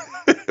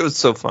it was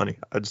so funny.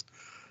 I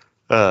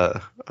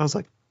was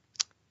like,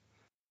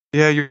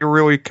 yeah, you're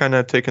really kind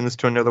of taking this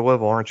to another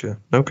level, aren't you?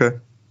 Okay.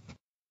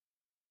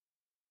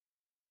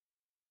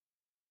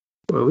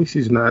 Well, at least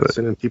he's not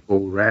sending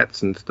people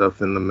rats and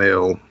stuff in the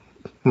mail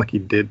like he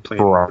did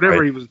playing. Right.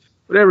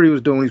 Whatever he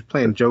was doing, he's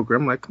playing Joker.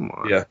 I'm like, come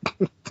on. Yeah.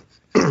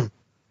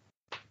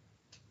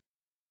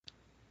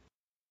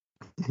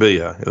 But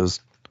yeah, it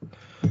was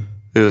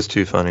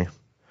too funny.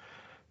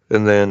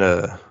 And then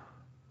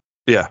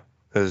yeah,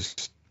 it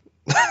was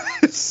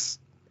it's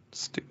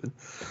stupid.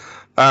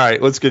 All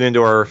right, let's get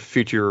into our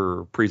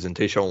feature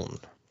presentation.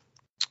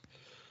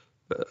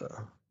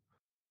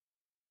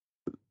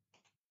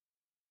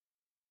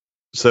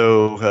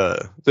 So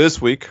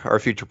this week, our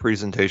feature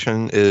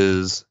presentation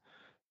is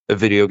a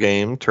video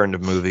game turned a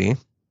movie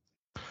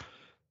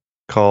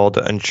called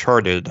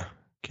Uncharted.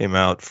 Came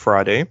out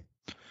Friday.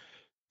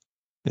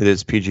 It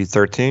is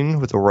PG-13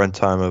 with a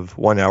runtime of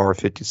 1 hour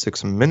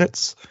 56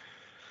 minutes.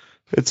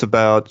 It's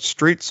about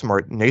street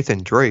smart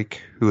Nathan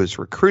Drake, who is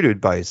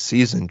recruited by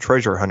seasoned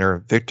treasure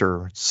hunter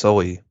Victor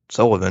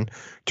Sullivan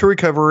to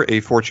recover a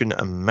fortune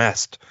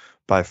amassed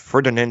by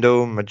Ferdinand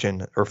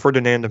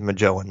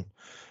Magellan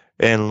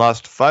and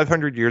lost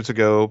 500 years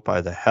ago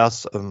by the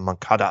House of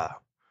Moncada.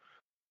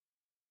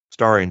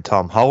 Starring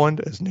Tom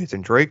Holland as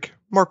Nathan Drake,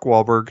 Mark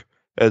Wahlberg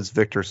as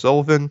Victor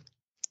Sullivan,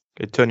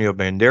 Antonio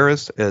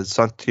Banderas as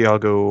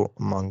Santiago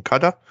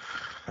Moncada,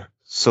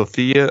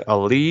 Sophia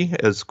Ali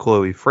as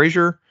Chloe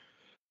Fraser,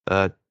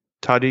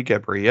 Toddy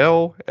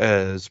Gabrielle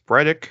as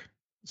Braddock,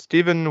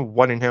 Stephen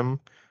Waddingham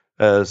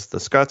as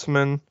the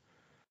Scotsman,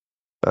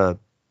 and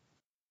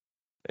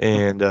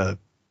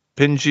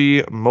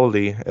Benji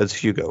Molly as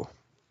Hugo.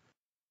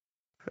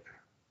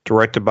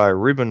 Directed by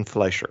Ruben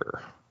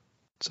Fleischer.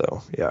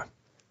 So yeah,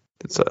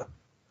 it's a.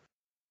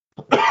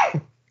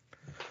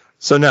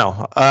 So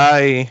now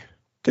I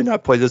did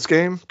not play this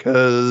game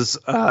because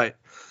I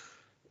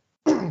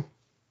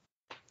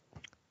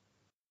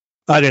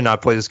did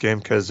not play this game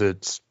because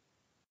it's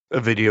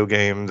a video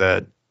game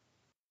that,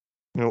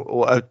 you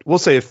know, we'll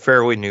say a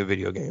fairly new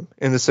video game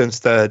in the sense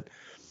that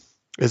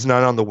it's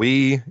not on the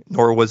Wii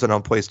nor was it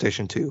on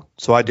PlayStation 2.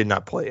 So I did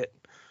not play it.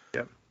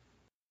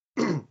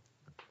 Yeah.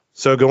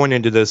 So going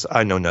into this,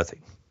 I know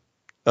nothing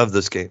of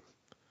this game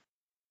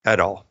at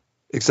all,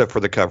 except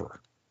for the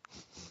cover.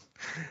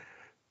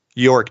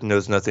 York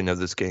knows nothing of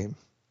this game.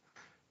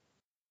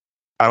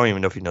 I don't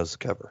even know if he knows the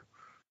cover.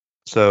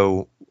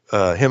 So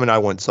him and I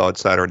went and saw it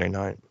Saturday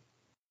night.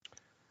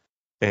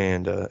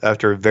 And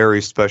after a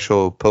very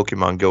special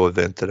Pokemon Go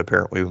event that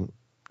apparently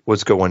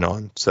was going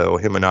on. So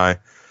him and I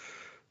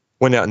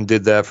went out and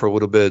did that for a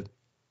little bit.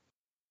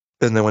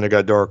 And then when it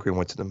got dark, we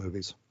went to the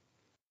movies.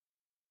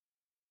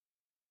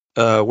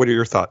 What are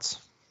your thoughts?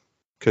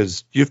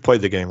 Because you've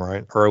played the game,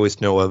 right? Or at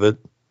least know of it.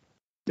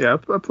 Yeah,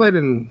 I played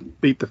and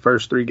beat the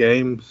first 3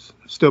 games.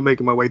 Still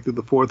making my way through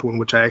the 4th one,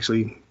 which I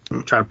actually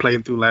tried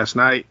playing through last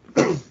night.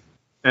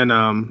 And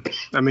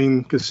I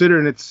mean,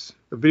 considering it's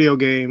a video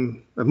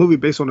game, a movie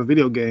based on a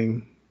video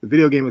game, the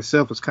video game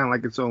itself is kind of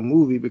like its own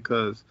movie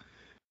because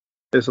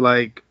it's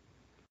like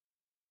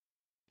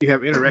you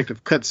have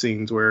interactive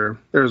cutscenes where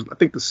there's, I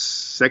think the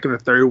second or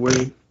third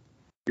one,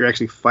 you're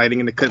actually fighting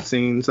in the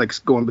cutscenes, like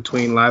going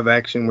between live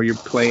action where you're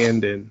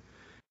playing and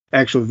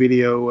actual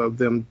video of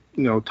them,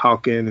 you know,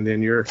 talking, and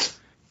then you're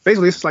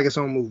basically it's like its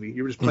own movie.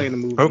 You're just playing the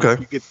movie. Okay.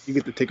 You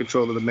get to take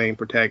control of the main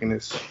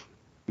protagonist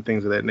and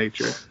things of that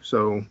nature.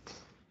 So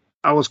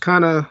I was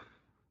kind of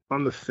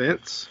on the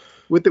fence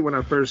with it when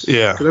I first.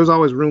 Yeah. Because there was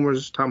always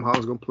rumors Tom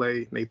Holland's gonna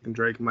play Nathan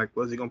Drake. I'm like,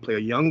 was he gonna play a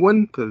young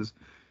one? Because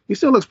he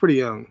still looks pretty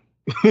young.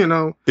 you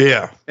know?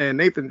 Yeah. And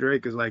Nathan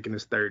Drake is like in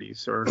his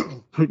 30s or,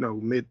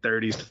 mid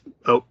 30s,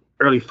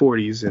 early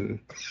 40s. And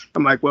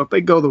I'm like, well, if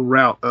they go the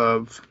route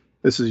of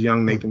this is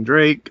young Nathan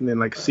Drake, and then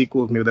like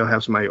sequels, maybe they'll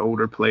have somebody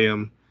older play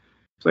him.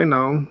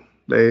 So,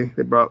 they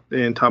brought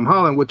in Tom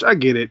Holland, which I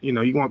get it. You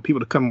want people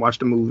to come watch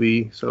the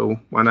movie. So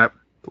why not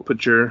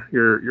put your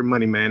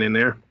money man in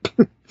there?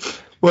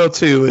 Well,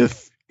 too,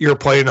 if you're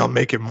planning on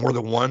making more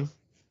than one.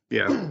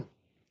 Yeah.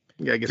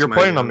 You gotta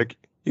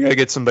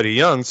get somebody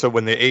young, so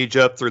when they age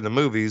up through the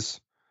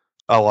movies,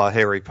 a la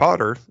Harry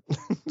Potter,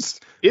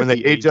 when they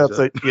age up,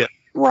 yeah,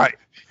 right.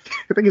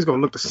 I think he's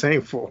gonna look the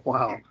same for a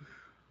while.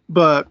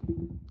 But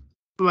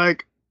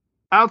like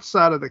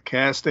outside of the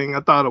casting,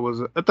 I thought it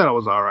was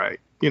all right.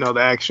 The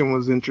action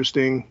was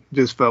interesting.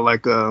 Just felt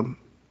like a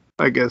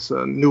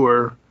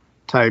newer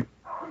type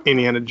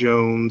Indiana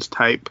Jones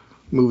type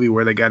movie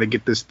where they got to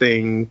get this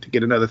thing to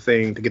get another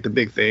thing to get the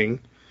big thing.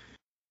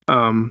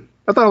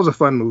 I thought it was a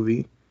fun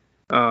movie.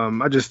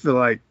 I just feel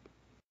like,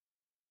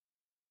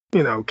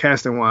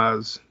 casting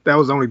wise, that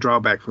was the only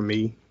drawback for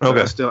me.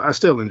 Okay. I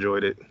still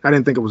enjoyed it. I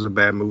didn't think it was a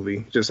bad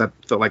movie. Just I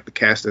felt like the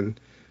casting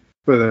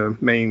for the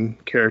main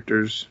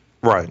characters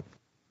could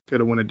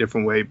have went a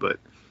different way, but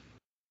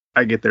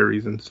I get their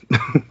reasons.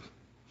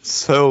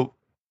 So,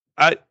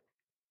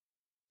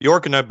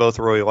 York and I both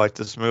really liked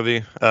this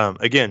movie.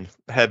 Again,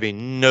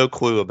 having no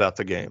clue about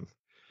the game.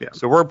 Yeah.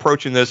 So we're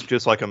approaching this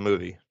just like a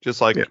movie,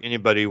 just like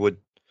anybody would.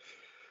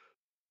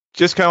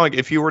 Just kind of like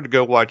if you were to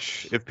go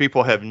watch, if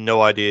people have no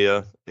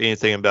idea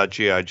anything about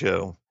G.I.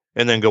 Joe,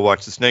 and then go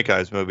watch the Snake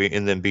Eyes movie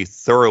and then be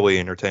thoroughly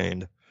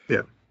entertained.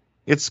 Yeah.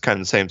 It's kind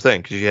of the same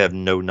thing because you have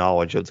no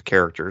knowledge of the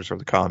characters or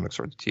the comics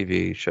or the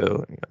TV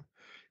show,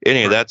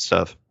 any of that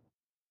stuff.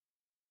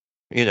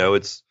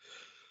 It's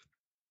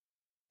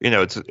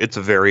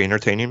a very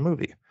entertaining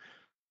movie.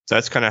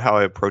 That's kind of how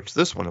I approach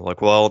this one. I'm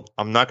like, well,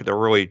 I'm not going to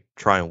really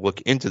try and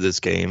look into this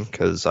game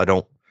because I'd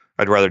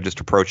rather just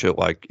approach it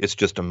like it's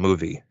just a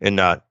movie and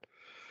not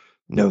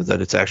know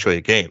that it's actually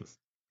a game.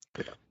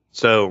 Yeah.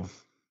 So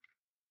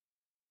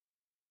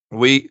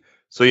we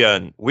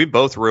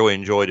both really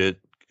enjoyed it.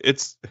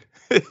 It's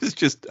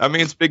just,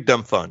 it's big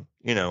dumb fun,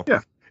 Yeah.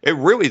 It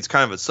really is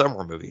kind of a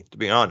summer movie, to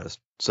be honest.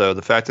 So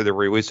the fact that they're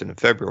releasing in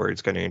February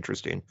is kind of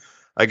interesting.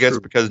 I guess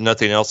because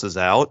nothing else is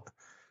out,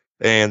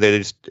 and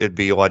it'd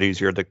be a lot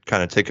easier to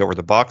kind of take over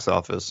the box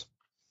office.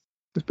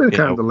 It's been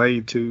kind of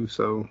delayed too,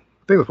 so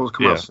I think it was supposed to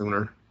come out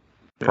sooner.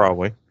 Yeah.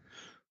 Probably.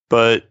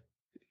 But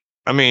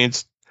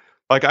it's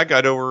like I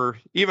got over,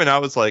 even I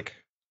was like,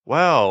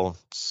 wow,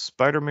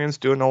 Spider-Man's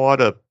doing a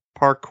lot of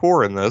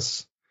parkour in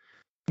this.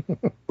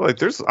 Like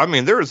there's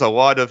a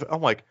lot of,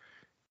 I'm like,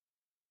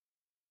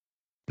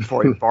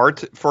 for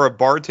a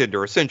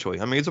bartender, essentially.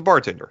 He's a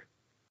bartender.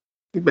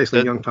 He's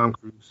basically young Tom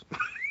Cruise.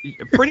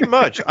 Pretty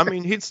much.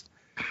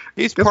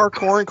 He's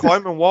parkouring,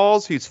 climbing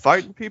walls, he's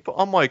fighting people.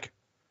 I'm like,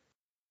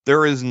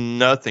 there is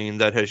nothing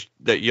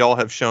that y'all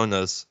have shown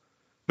us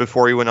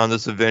before he went on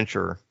this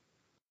adventure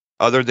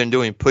other than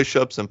doing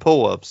push-ups and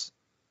pull-ups.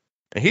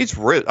 And he's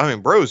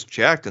bro's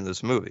jacked in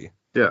this movie.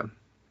 Yeah.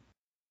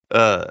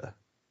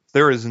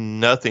 There is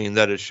nothing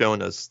that has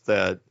shown us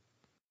that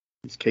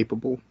he's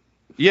capable.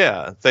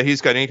 Yeah, that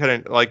he's got any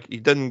kind of, like, he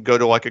doesn't go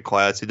to like a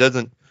class. He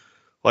doesn't,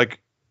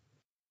 like,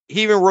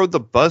 he even rode the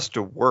bus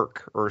to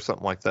work or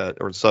something like that,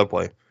 or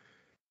subway.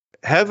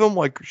 Have him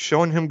like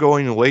showing him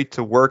going late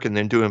to work and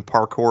then doing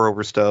parkour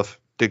over stuff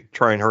to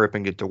try and hurry up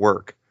and get to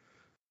work.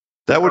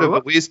 That would have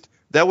at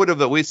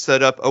least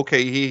set up,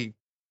 okay, he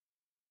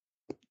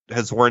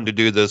has learned to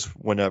do this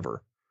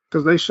whenever.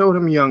 Because they showed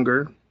him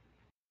younger,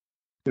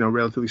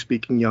 relatively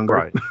speaking younger.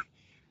 Right.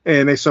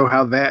 And they saw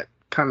how that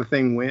kind of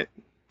thing went.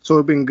 So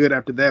it'd been good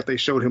after that. They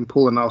showed him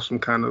pulling off some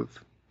kind of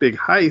big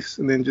heist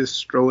and then just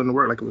strolling to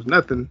work like it was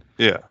nothing.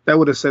 Yeah. That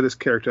would have set his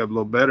character up a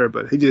little better,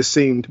 but he just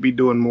seemed to be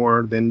doing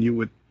more than you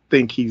would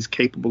think he's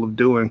capable of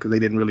doing because they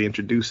didn't really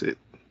introduce it.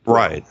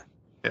 Right.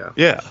 Yeah.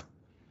 Yeah.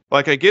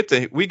 Like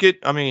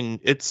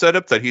it's set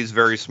up that he's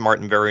very smart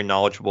and very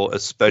knowledgeable,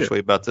 especially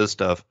about this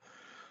stuff.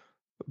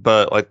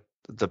 But like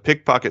the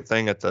pickpocket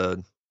thing at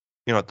the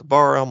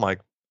bar, I'm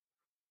like,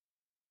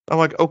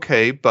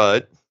 okay,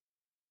 but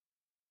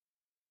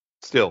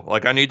still,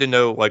 like, I need to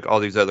know like all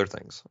these other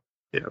things.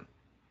 Yeah.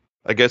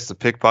 I guess the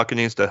pickpocket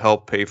needs to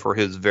help pay for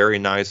his very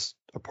nice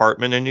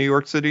apartment in New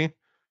York City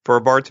for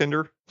a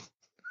bartender.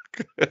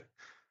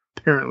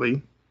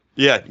 Apparently.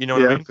 Yeah, you know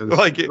what I mean?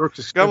 Like,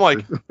 I'm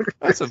like,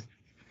 how's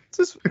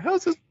this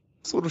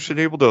little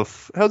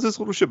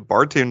shit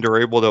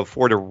bartender able to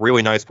afford a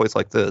really nice place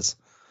like this?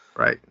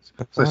 Right.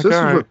 So this is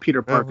what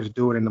Peter Parker's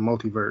doing in the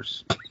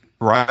multiverse.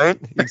 Right?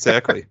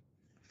 Exactly.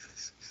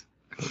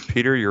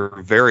 Peter, your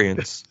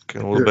variant's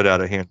getting a little bit out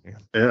of hand, man.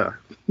 Yeah.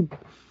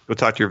 Go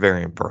talk to your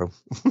variant, bro.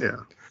 Yeah.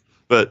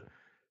 But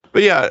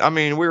yeah,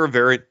 we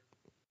were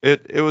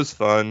it was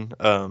fun.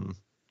 I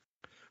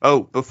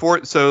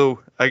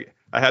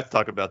have to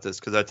talk about this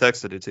because I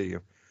texted it to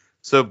you.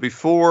 So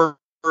before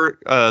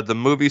the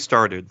movie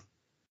started,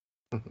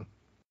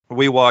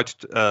 we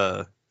watched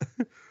there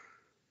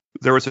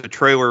was a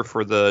trailer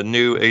for the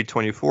new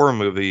A24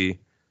 movie,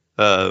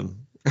 the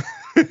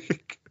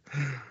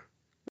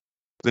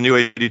new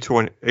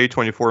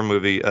A24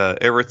 movie,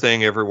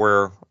 Everything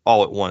Everywhere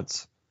All at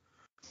Once.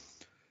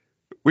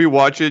 We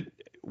watch it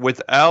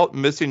without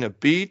missing a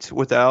beat,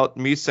 without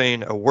me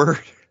saying a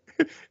word.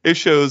 It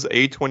shows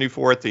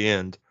A24 at the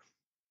end.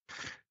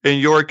 And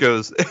York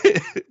goes,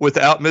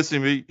 without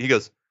missing a beat, he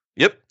goes,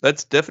 "Yep,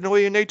 that's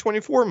definitely an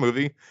A24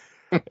 movie."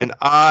 And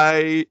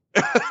I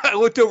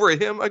looked over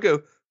at him. I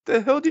go,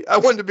 I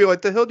wanted to be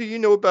like, the hell do you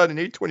know about an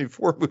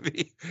A24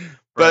 movie?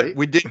 But right.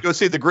 We did go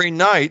see The Green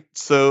Knight,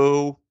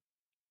 so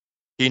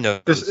he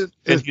knows.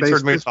 And he's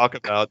heard me talk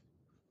about.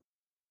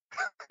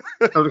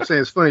 I was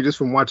saying, it's funny, just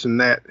from watching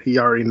that, he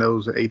already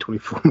knows an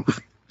A24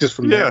 movie. Just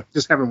from that,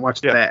 just having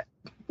watched that.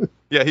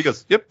 Yeah, he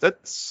goes, Yep,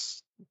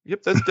 that's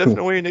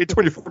definitely an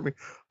A24 movie.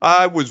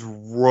 I was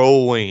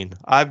rolling.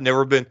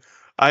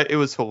 It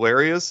was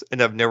hilarious,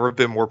 and I've never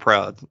been more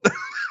proud.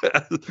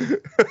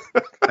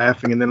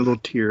 Laughing, and then a little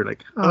tear,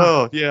 like,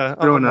 oh yeah,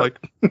 growing up. Like,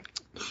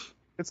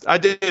 I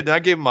did. I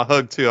gave him a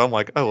hug too. I'm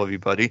like, I love you,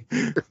 buddy.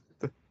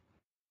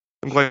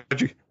 I'm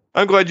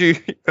glad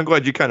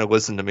you kind of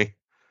listened to me.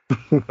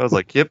 I was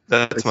like, yep,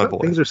 that's my boy.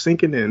 Things are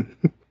sinking in.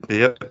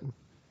 Yep,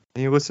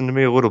 you listened to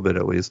me a little bit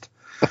at least.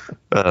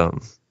 But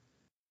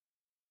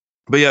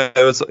yeah,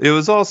 it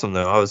was awesome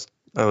though. I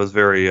was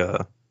very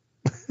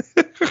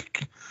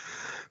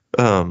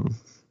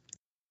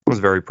was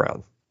very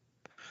proud.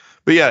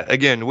 But yeah,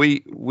 again,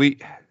 we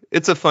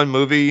it's a fun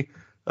movie.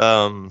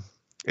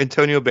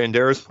 Antonio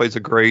Banderas plays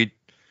a great,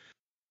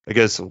 I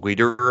guess,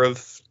 leader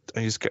of.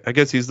 I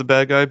guess he's the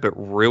bad guy, but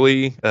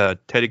really,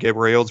 Teddy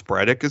Gabriel's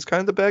Braddock is kind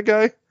of the bad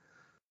guy.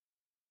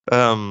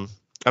 I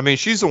mean,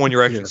 she's the one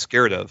you're actually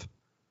scared of.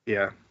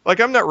 Yeah. Like,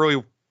 I'm not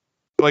really,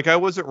 like, I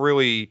wasn't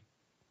really,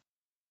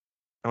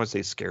 I wouldn't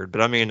say scared, but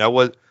I mean, I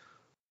was,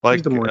 like.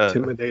 He's the more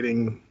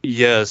intimidating.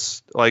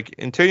 Yes. Like,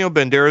 Antonio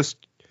Banderas,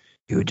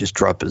 he would just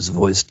drop his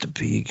voice to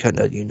be kind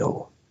of,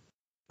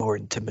 more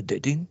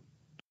intimidating.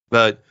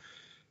 But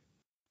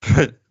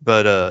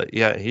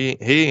yeah, he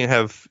didn't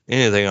have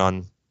anything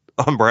on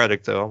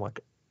Braddock, though. I'm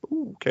like,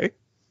 ooh, okay.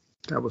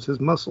 That was his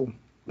muscle.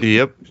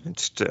 Yep.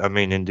 I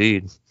mean,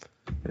 indeed.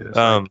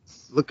 Like,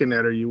 looking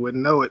at her, you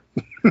wouldn't know it.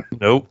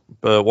 Nope.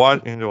 But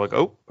and they're like,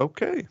 oh,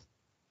 okay.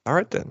 All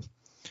right, then.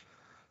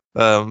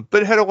 But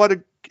it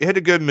had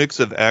a good mix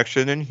of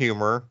action and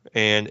humor,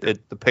 and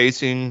the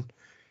pacing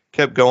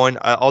kept going.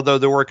 Although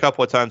there were a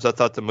couple of times I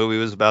thought the movie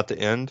was about to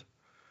end,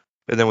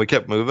 and then we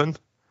kept moving.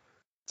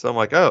 So I'm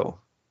like, oh,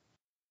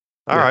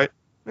 all right.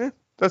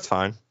 That's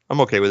fine.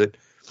 I'm okay with it.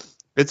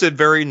 It's a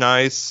very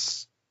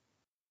nice.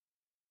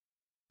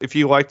 If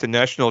you like the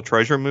National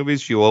Treasure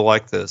movies, you will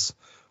like this.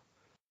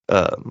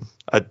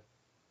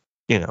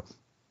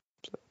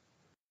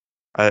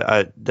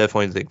 I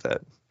definitely think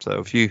that.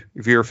 So if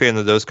you're a fan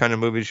of those kind of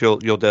movies, you'll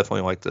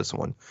definitely like this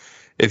one.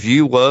 If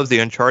you love the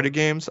Uncharted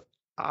games,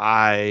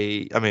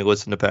 I mean,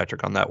 listen to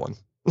Patrick on that one.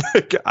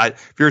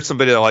 If you're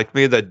somebody like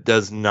me that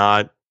does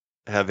not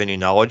have any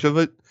knowledge of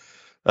it,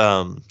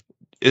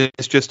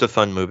 it's just a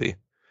fun movie.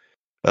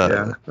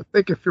 I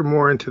think if you're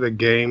more into the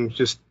game,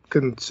 just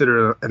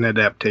consider an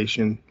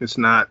adaptation. It's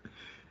not.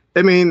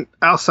 I mean,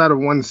 outside of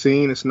one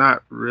scene, it's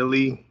not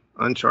really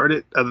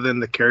Uncharted, other than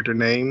the character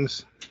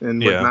names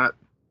and whatnot.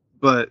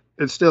 But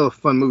it's still a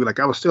fun movie. Like,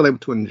 I was still able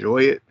to enjoy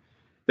it.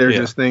 There's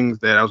just things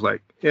that I was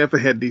like, if it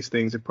had these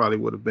things, it probably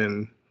would have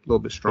been a little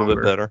bit stronger. A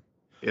little bit better.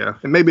 Yeah.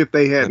 And maybe if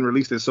they hadn't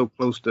released it so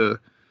close to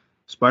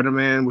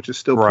Spider-Man, which is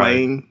still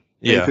playing,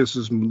 if this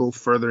was a little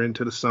further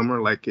into the summer,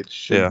 like it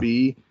should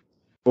be,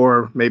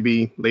 or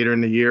maybe later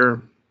in the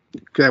year,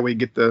 that way you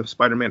get the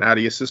Spider-Man out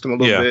of your system a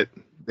little bit,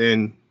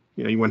 then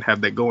you wouldn't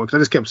have that going. Because I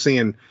just kept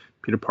seeing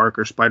Peter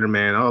Parker,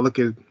 Spider-Man. Oh, look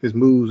at his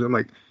moves. I'm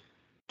like,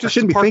 I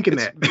shouldn't be thinking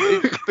that.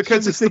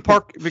 Because it's the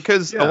park.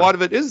 Because a lot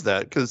of it is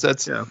that. Because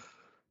that's. Yeah.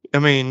 I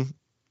mean.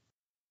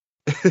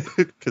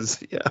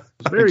 Because It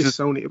was very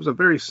Sony. It was a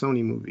very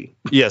Sony movie.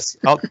 Yes,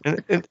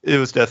 and it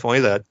was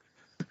definitely that.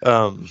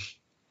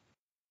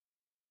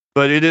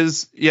 But it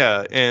is,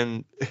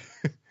 and.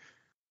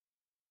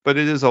 But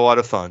it is a lot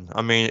of fun.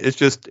 I mean,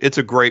 it's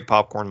a great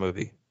popcorn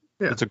movie.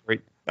 Yeah. It's a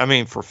great. I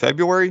mean, for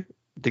February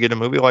to get a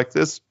movie like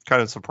this,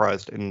 kind of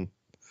surprised, and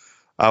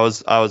I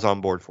was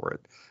on board for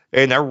it.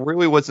 And I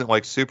really wasn't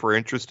like super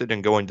interested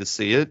in going to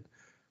see it,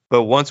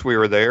 but once we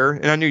were there,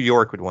 and I knew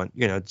York would want,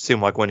 it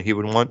seemed like when he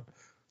would want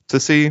to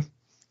see.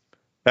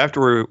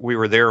 After we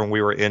were there and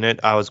we were in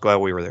it, I was glad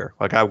we were there.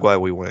 Like, I'm glad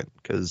we went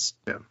because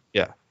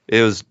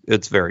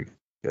it's very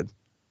good.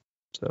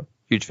 So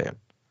huge fan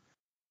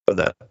of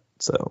that.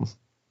 So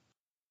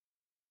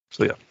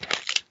yeah.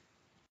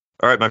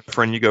 All right, my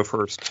friend, you go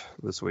first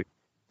this week.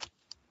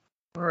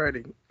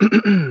 Alrighty.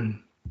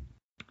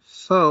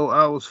 So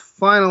I was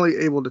finally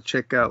able to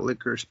check out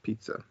Licorice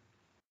Pizza,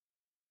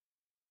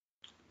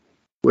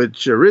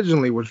 which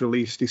originally was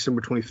released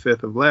December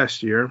 25th of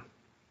last year.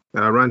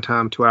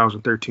 Runtime 2 hours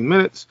and 13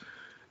 minutes.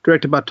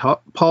 Directed by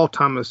Paul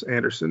Thomas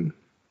Anderson.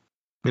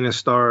 And it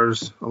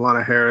stars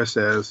Alana Harris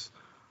as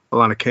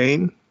Alana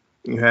Kane.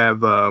 You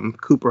have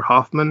Cooper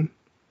Hoffman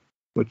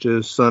which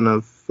is son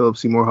of Philip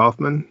Seymour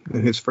Hoffman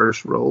in his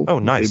first role. Oh,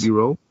 nice. Debut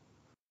role.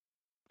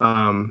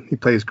 He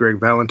plays Greg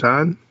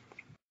Valentine.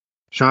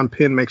 Sean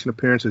Penn makes an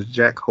appearance as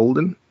Jack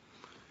Holden.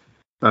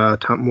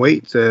 Tom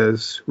Waits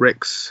as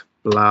Rex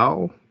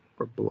Blau.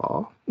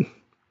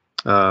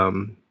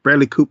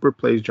 Bradley Cooper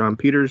plays John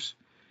Peters.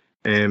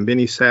 And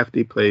Benny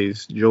Safdie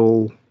plays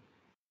Joel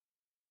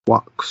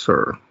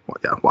Waxer.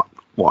 Yeah,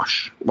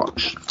 Wash.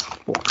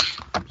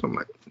 Something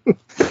like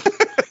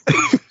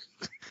that.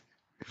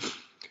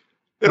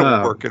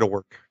 It'll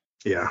work.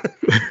 Yeah.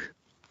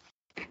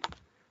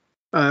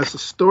 It's a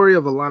story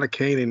of Alana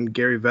Kane and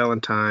Gary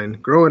Valentine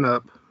growing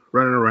up,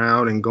 running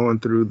around, and going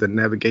through the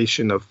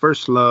navigation of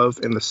first love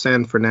in the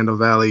San Fernando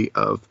Valley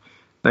of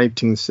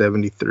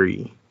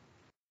 1973.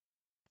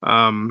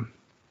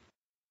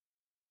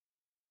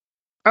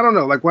 I don't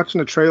know, like watching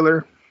the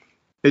trailer,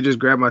 it just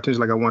grabbed my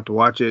attention. Like I wanted to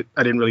watch it.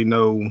 I didn't really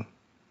know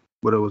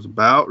what it was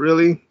about,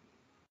 really.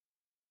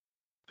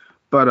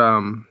 But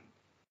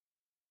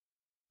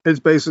it's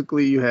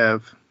basically you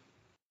have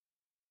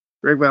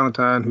Greg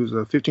Valentine, who's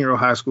a 15-year-old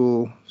high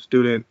school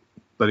student,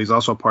 but he's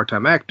also a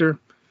part-time actor.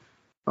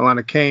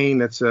 Alana Kane,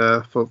 that's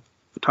a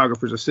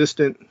photographer's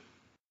assistant.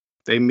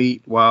 They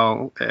meet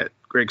while at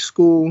Greg's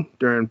school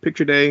during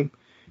picture day,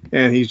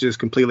 and he's just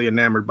completely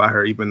enamored by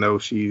her, even though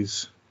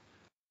she's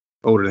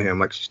older than him,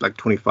 like she's like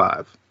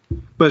 25.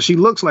 But she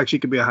looks like she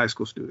could be a high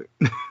school student,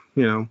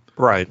 you know?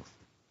 Right.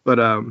 But,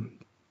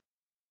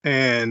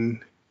 and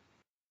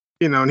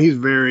he's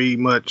very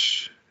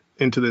much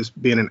into this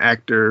being an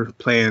actor,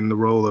 playing the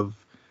role of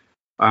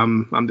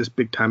I'm this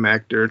big time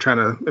actor, trying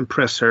to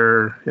impress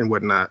her and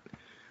whatnot.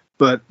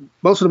 But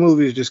most of the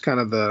movie is just kind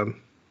of the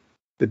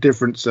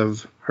difference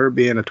of her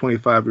being a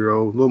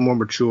 25-year-old, a little more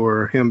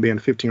mature, him being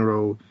a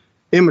 15-year-old,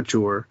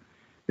 immature,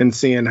 and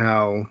seeing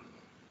how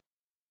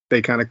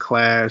they kind of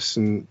clash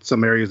in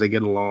some areas they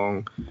get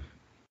along.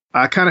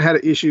 I kind of had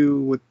an issue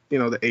with,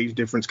 the age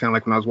difference, kind of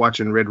like when I was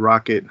watching Red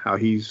Rocket, how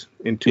he's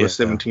into a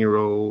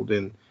 17-year-old,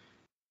 and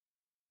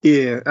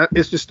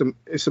it's just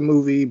it's a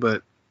movie,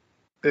 but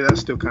I'm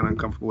still kind of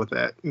uncomfortable with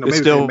that. Maybe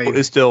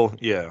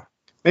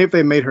if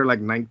they made her like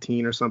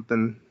 19 or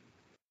something,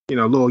 a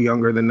little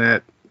younger than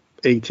that,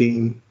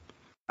 18,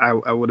 I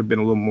would have been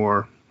a little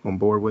more on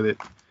board with it.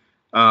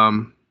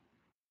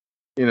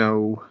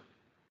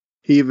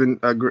 He even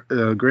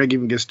Greg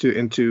even gets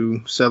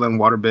into selling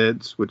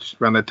waterbeds, which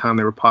around that time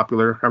they were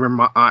popular. I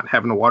remember my aunt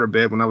having a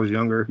waterbed when I was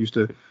younger. Used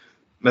to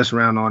mess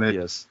around on it.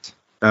 Yes.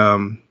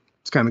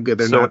 It's kind of good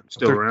they're not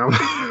still around.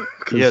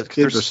 Yeah,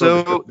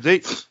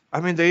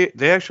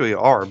 they actually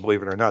are,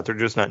 believe it or not. They're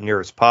just not near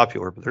as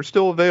popular, but they're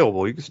still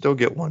available. You can still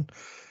get one.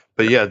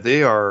 But yeah,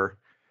 they are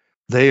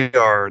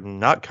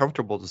not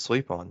comfortable to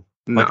sleep on.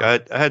 No.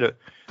 Like I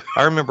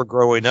remember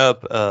growing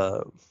up,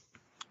 a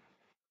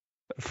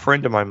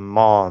friend of my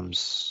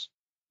mom's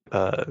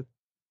had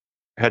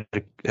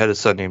a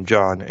son named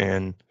John,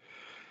 and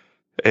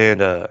he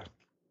had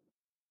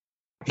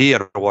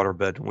a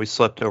waterbed, and we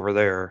slept over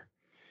there.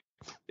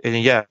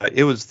 And yeah,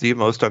 it was the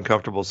most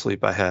uncomfortable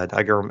sleep I had.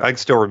 I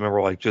still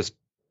remember like just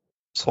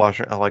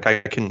sloshing, like I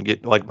couldn't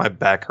get, like my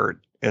back hurt,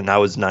 and I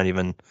was not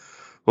even,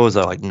 what was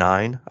I, like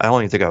 9? I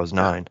don't even think I was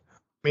 9.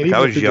 I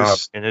was young,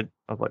 and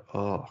I was like,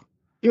 oh.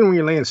 Even when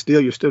you're laying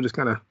still, you're still just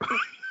kind of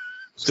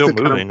still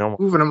moving.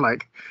 Moving. I'm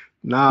like,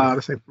 nah,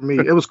 this ain't for me.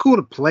 It was cool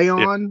to play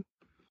on,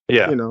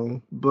 yeah.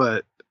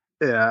 But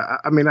yeah,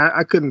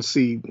 I couldn't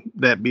see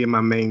that being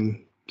my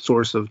main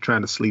source of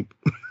trying to sleep.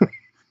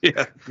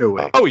 Yeah. No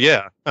way. Oh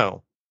yeah.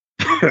 Oh.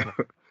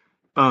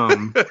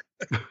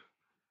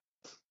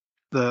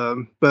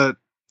 But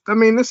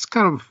this is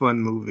kind of a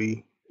fun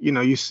movie.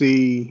 You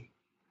see,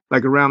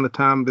 like around the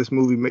time this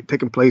movie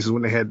taking place is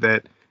when they had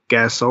that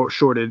gas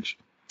shortage,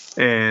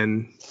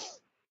 and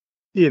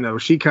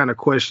she kind of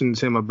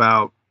questions him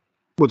about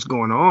what's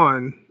going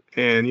on,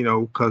 and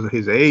because of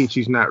his age,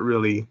 he's not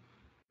really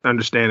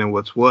understanding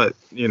what's what.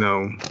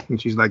 And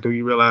she's like, "Do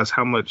you realize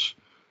how much?"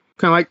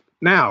 Kind of like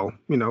now,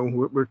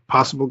 we're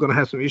possible going to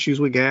have some issues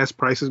with gas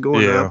prices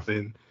going up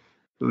and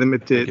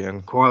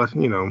limited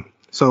quality.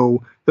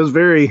 So it was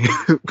very,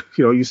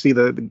 you see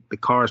the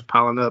cars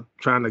piling up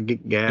trying to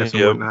get gas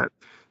and whatnot.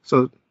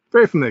 So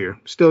very familiar.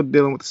 Still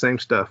dealing with the same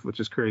stuff, which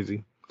is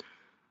crazy.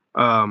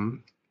 But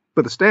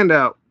the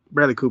standout,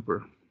 Bradley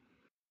Cooper.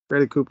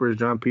 Bradley Cooper is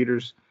John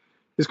Peters.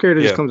 This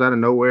character just comes out of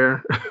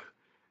nowhere.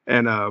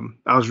 And I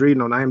was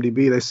reading on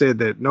IMDb, they said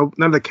that none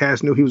of the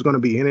cast knew he was going to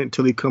be in it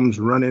until he comes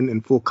running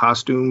in full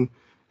costume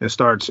and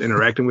starts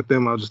interacting with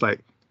them. I was just like,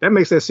 that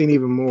makes that scene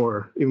even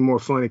more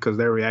funny because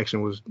their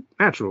reaction was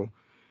natural.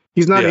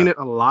 He's not in it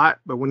a lot,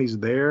 but when he's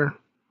there,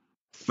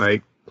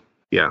 like,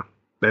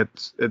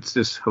 it's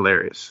just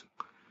hilarious.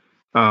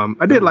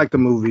 I did like the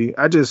movie.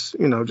 I just,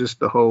 just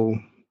the whole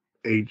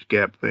age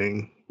gap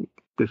thing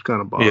just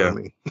kind of bothered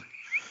me.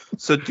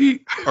 So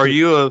are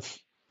you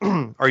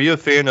a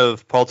fan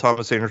of Paul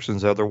Thomas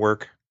Anderson's other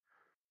work?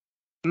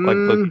 Like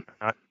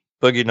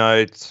Boogie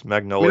Nights,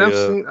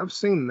 Magnolia? I've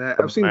seen that.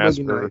 I've seen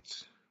Boogie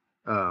Nights.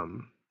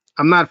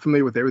 I'm not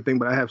familiar with everything,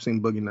 but I have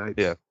seen Boogie Nights.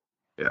 Yeah.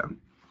 Yeah.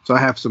 So I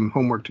have some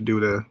homework to do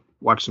to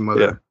watch some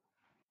other.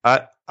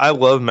 I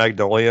love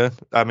Magnolia.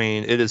 I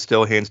mean, it is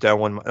still hands down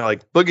one.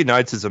 Like Boogie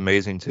Nights is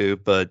amazing too,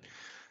 but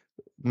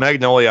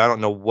Magnolia, I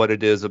don't know what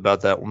it is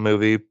about that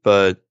movie,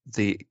 but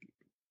the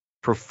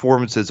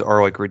performances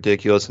are like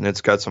ridiculous, and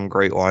it's got some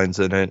great lines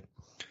in it.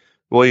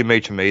 William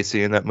H.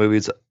 Macy in that movie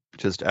is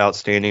just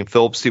outstanding.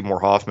 Philip Seymour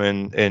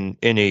Hoffman and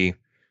any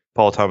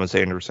Paul Thomas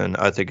Anderson,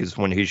 I think, is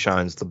when he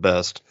shines the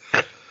best.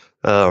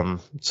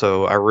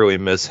 So I really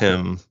miss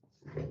him.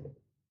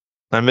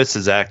 I miss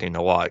his acting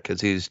a lot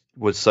because he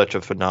was such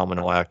a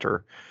phenomenal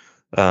actor.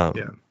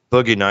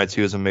 Boogie Nights,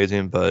 he was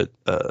amazing, but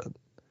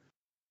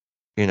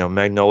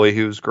Magnolia,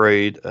 he was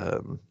great.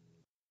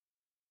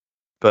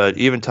 But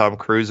even Tom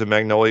Cruise in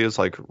Magnolia is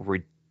like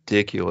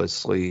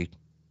ridiculously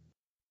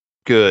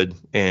good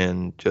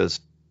and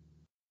just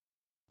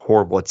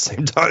horrible at the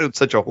same time. It's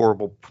such a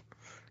horrible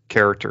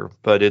character,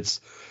 but it's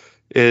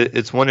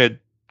one of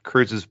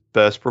Cruise's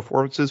best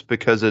performances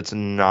because it's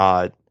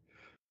not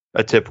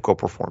a typical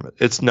performance.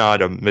 It's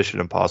not a Mission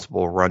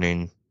Impossible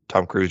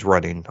Tom Cruise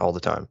running all the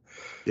time.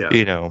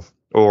 Yeah.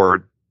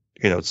 Or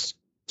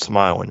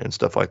smiling and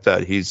stuff like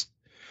that. He's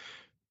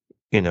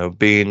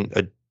being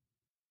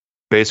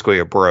basically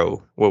a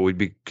bro, what would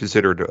be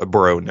considered a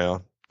bro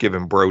now,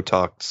 giving bro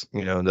talks,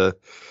 to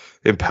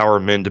empower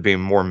men to be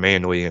more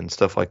manly and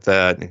stuff like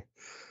that.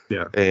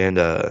 Yeah. And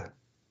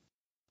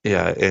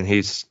and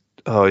he's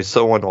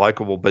so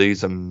unlikable, but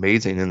he's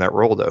amazing in that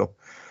role though.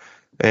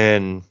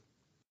 And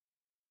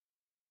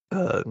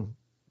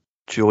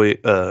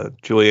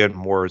Julianne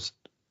Moore's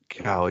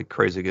golly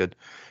crazy good.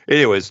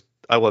 Anyways,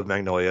 I love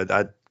Magnolia.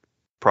 I'd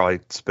probably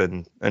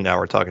spend an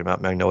hour talking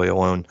about Magnolia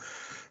alone.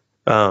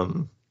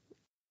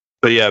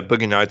 But yeah,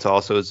 Boogie Nights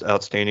also is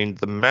outstanding.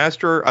 The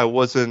Master, I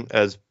wasn't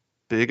as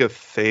big a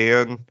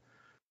fan,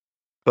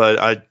 but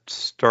I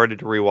started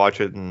to rewatch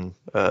it, and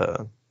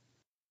I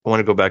want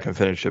to go back and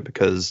finish it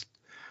because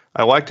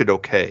I liked it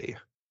okay,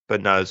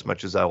 but not as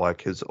much as I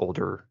like his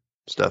older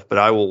stuff. But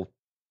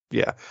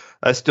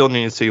I still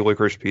need to see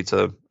Licorice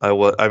Pizza.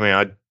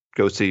 I'd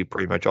go see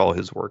pretty much all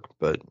his work,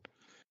 but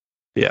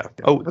yeah.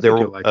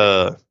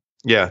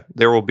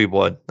 There Will Be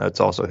Blood. That's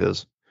also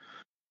his.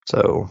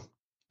 So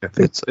I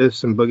think it's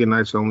some Boogie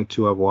Nights, the only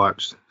two I've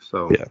watched.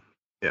 So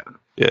yeah.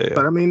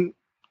 But I mean,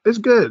 it's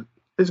good.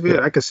 It's good.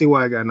 Yeah. I can see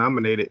why I got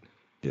nominated.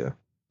 Yeah.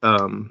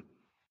 And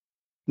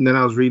then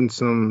I was reading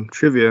some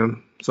trivia.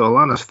 So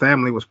Alana's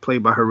family was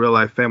played by her real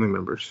life family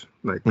members.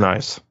 Like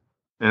nice.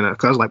 And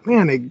cause I was like,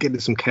 man, they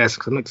get some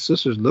castings. I'm like, the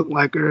sisters look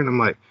like her, and I'm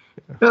like,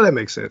 yeah, that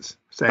makes sense.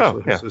 It's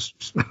actually her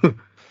sisters.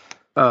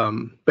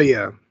 But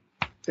yeah,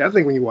 I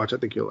think when you watch, I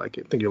think you'll like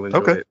it. I think you'll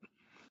enjoy it.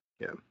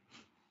 Yeah.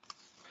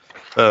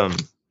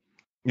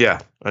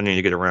 Yeah, I need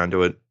to get around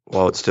to it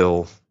while it's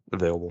still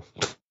available.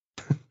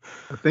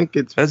 I think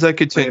it's as I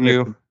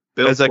continue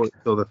till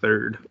the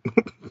 3rd.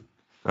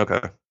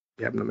 Okay.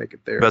 Yeah, I'm gonna make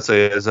it there. But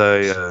as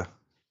I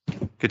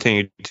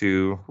continue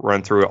to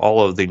run through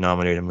all of the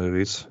nominated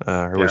movies,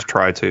 or at least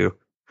try to.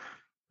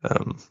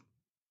 But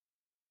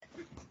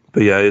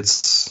yeah,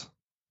 it's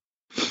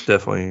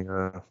definitely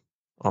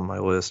on my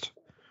list.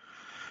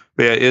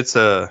 But yeah, it's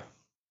I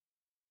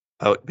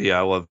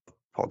love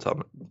Paul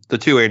Thomas. The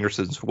two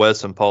Andersons,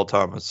 Wes and Paul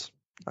Thomas.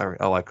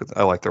 I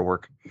like their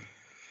work.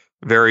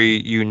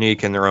 Very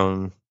unique in their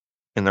own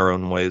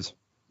ways.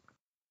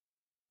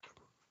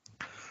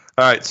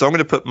 All right, so I'm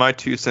going to put my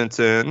 2 cents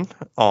in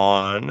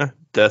on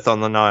Death on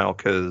the Nile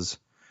because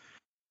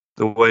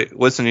the way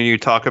listening to you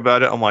talk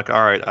about it, I'm like,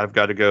 all right, I've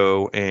got to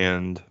go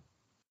and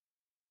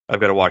I've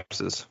got to watch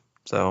this.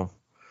 So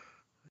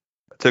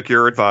I took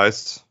your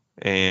advice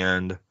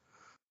and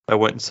I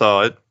went and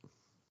saw it,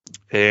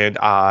 and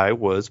I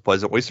was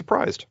pleasantly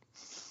surprised.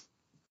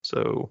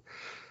 So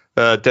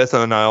Death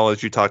on the Nile,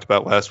 as you talked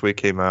about last week,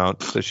 came out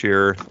this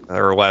year,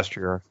 or last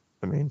year.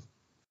 I mean,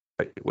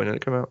 when did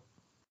it come out?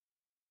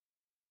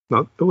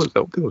 No, I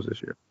think it was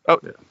this year. Oh,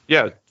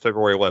 yeah,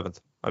 February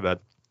 11th. My bad.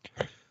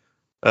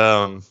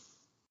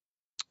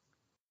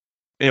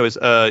 Anyways,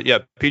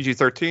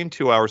 PG-13,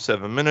 2 hours,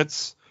 7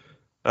 minutes.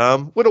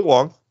 Little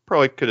long.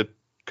 Probably could have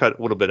cut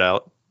a little bit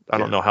out. I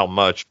don't know how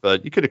much,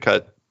 but you could have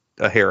cut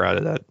a hair out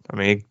of that. I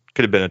mean, it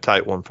could have been a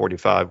tight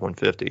 145,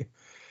 150.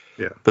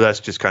 Yeah. But that's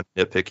just kind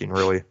of nitpicking,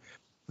 really.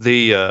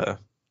 I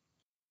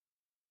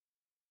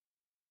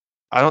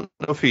don't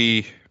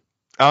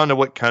know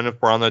what kind of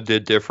Branagh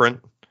did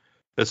different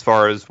as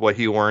far as what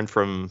he learned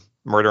from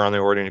Murder on the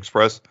Orient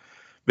Express,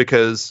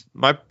 because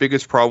my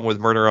biggest problem with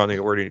Murder on the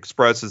Orient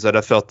Express is that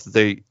I felt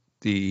that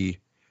the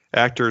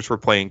actors were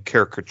playing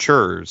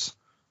caricatures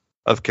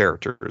of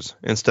characters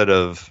instead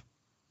of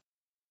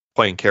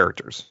playing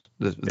characters.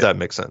 Does that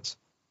make sense?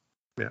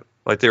 Yeah.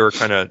 Like they were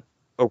kind of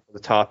over the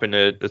top in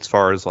it as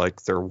far as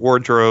like their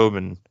wardrobe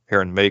and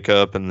hair and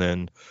makeup, and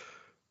then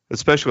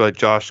especially like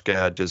Josh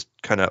Gad just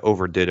kind of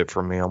overdid it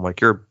for me. I'm like,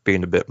 you're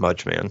being a bit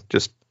much, man.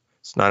 Just,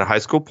 it's not a high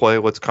school play.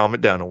 Let's calm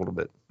it down a little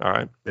bit. All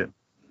right. Yeah.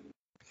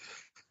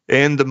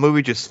 And that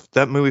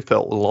movie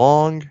felt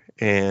long,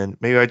 and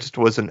maybe I just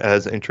wasn't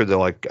as into the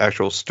like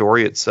actual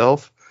story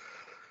itself.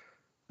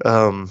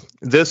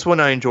 This one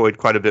I enjoyed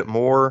quite a bit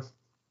more.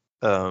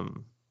 I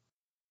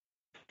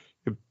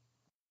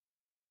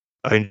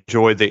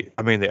enjoyed the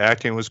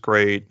acting was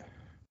great.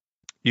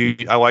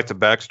 I like the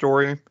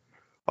backstory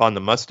on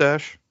the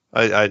mustache.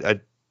 I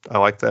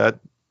like that.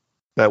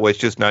 That way it's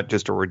just not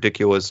just a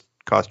ridiculous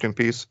costume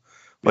piece.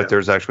 Like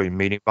there's actually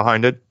meaning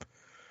behind it.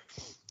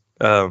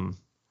 I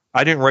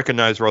didn't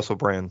recognize Russell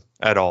Brand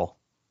at all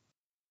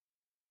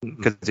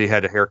because he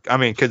had a hair. I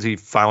mean, because he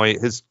finally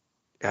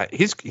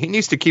he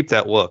needs to keep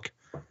that look.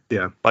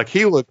 Yeah, like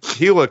he looked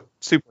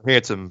super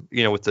handsome,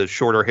 with the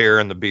shorter hair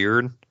and the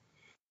beard,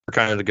 or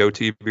kind of the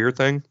goatee beard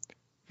thing.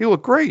 He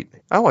looked great.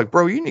 I'm like,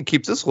 bro, you need to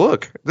keep this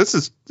look. This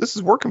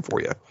is working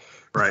for you,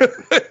 right?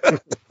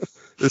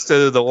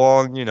 Instead of the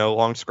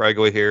long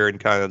scraggly hair and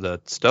kind of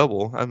the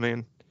stubble. I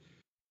mean,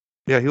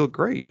 yeah, he looked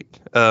great.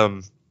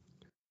 But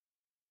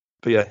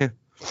yeah,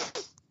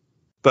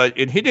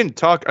 and he didn't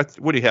talk.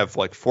 What do you have,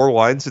 like 4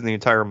 lines in the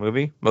entire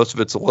movie? Most of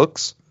it's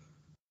looks.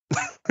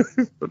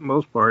 For the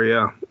most part,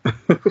 yeah.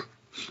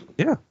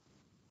 Yeah.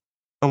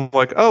 I'm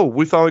like, oh,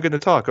 we thought we were going to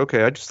talk.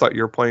 Okay, I just thought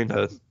you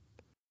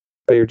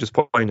were just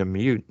playing a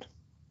mute.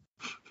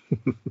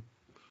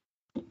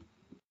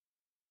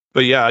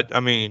 But yeah, I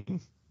mean,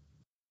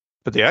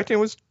 but the acting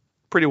was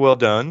pretty well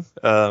done.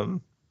 I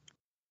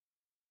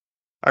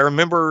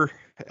remember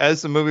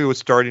as the movie was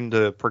starting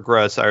to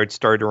progress, I had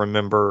started to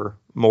remember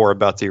more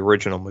about the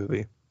original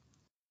movie.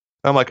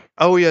 I'm like,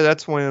 oh yeah,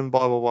 that's when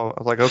blah blah blah. I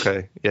was like,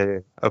 okay, yeah,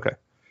 okay.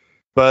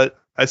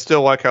 But I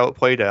still like how it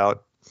played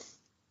out.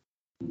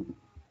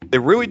 They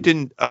really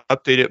didn't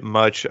update it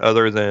much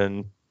other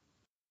than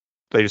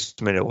they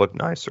just made it look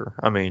nicer.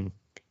 I mean,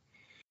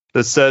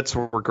 the sets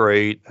were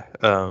great.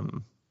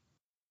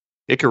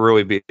 It could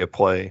really be a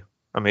play.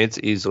 I mean, it's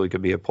easily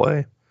could be a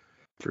play.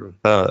 True.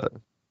 I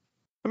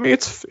mean,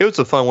 it was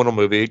a fun little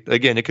movie.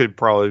 Again, it could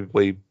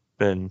probably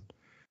been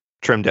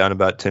trimmed down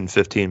about 10,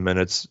 15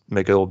 minutes,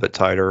 make it a little bit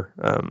tighter.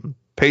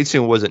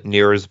 Pacing wasn't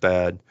near as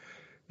bad.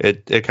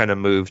 It kind of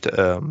moved.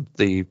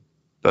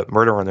 But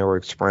Murder on the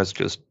Orient Express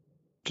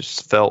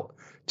just felt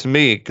to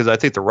me, because I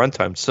think the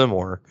runtime's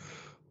similar,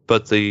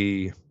 but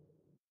the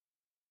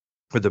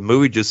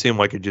movie just seemed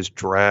like it just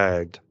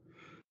dragged.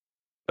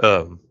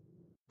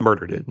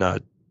 Murder did,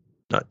 not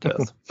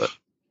death,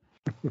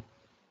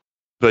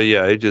 but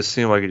yeah, it just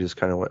seemed like it just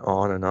kind of went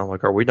on and on.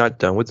 Like, are we not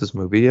done with this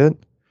movie yet?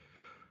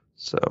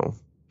 So,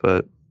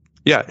 but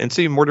yeah, and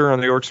see, Murder on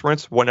the Orient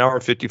Express, 1 hour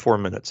and 54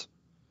 minutes.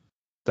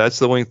 That's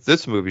the length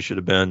this movie should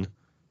have been,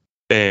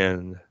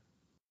 and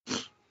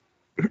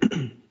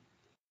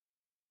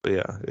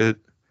yeah,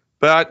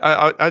 But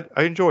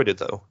I enjoyed it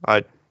though.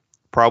 I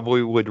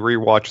probably would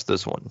rewatch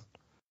this one.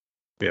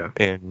 Yeah,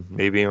 and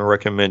maybe even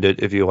recommend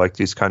it if you like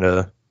these kind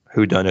of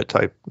whodunit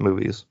type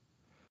movies.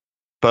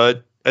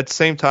 But at the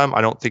same time, I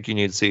don't think you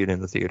need to see it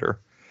in the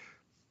theater.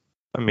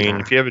 I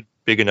mean, if you have a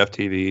big enough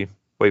TV,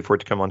 wait for it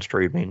to come on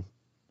streaming.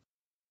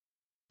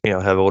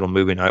 Have a little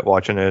movie night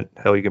watching it.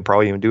 Hell, you can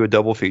probably even do a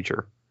double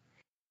feature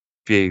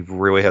if you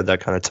really have that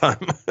kind of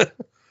time.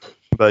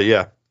 But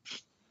yeah.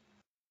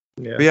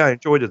 But yeah, I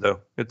enjoyed it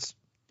though. It's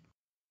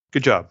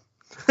good job.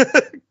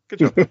 Good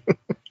job.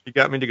 You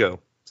got me to go.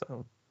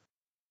 So,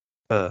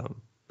 but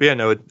yeah,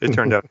 no, it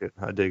turned out good.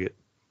 I dig it.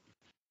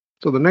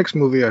 So the next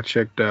movie I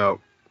checked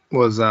out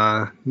was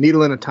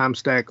Needle in a Time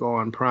Stack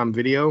on Prime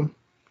Video.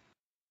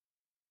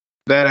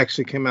 That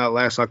actually came out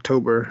last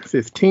October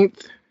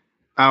 15th.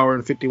 Hour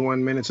and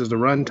 51 minutes is the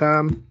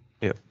runtime.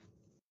 Yeah.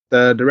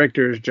 The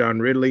director is John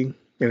Ridley,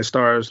 and it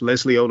stars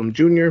Leslie Odom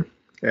Jr.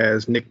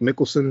 as Nick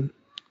Mickelson.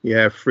 You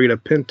have Frida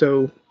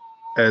Pinto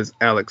as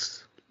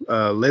Alex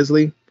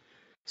Leslie,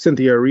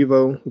 Cynthia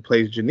Erivo, who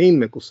plays Janine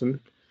Mickelson,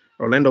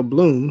 Orlando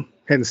Bloom,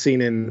 hadn't seen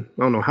in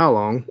I don't know how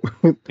long.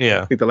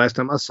 Yeah. I think the last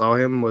time I saw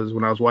him was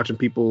when I was watching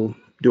people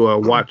do a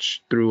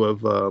watch through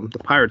of the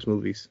Pirates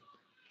movies.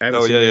 I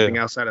haven't seen anything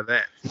outside of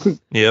that.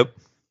 Yep.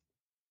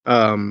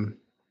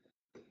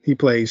 He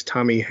plays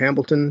Tommy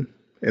Hamilton,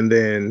 and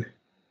then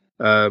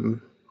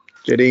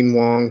Jadine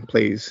Wong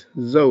plays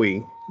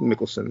Zoe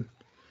Mickelson.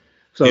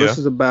 So this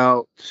is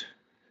about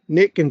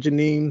Nick and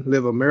Janine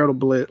live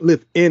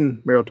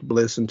in marital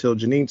bliss until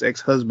Janine's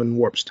ex-husband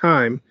warps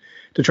time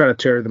to try to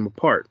tear them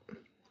apart.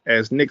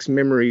 As Nick's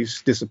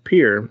memories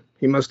disappear,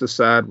 he must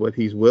decide what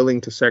he's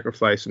willing to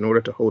sacrifice in order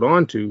to hold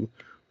on to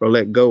or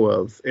let go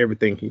of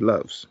everything he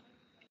loves.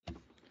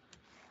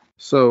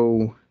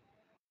 So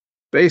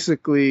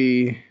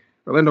basically,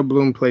 Orlando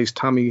Bloom plays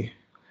Tommy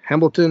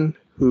Hamilton,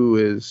 who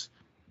is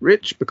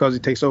rich because he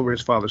takes over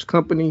his father's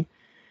company,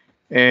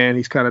 and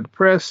he's kind of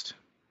depressed.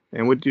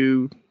 And what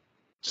do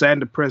sad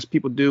and depressed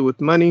people do with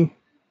money?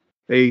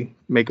 They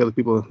make other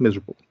people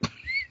miserable.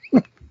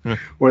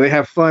 Or they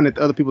have fun at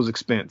other people's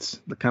expense,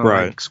 kind of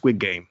like Squid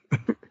Game.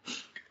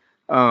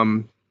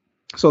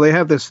 So they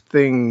have this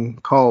thing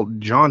called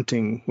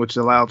jaunting, which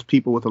allows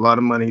people with a lot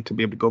of money to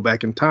be able to go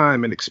back in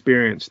time and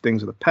experience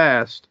things of the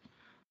past.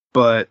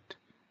 But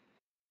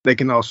they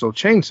can also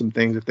change some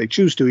things if they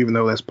choose to, even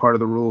though that's part of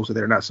the rules that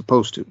they're not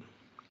supposed to.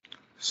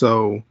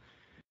 So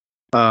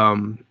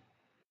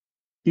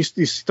you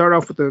start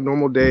off with a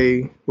normal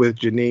day with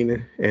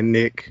Janine and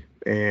Nick,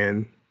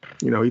 and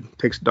He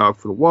takes the dog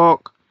for the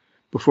walk.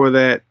 Before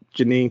that,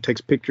 Janine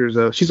takes pictures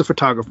of, she's a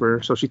photographer,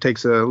 so she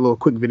takes a little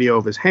quick video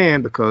of his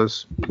hand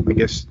because I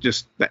guess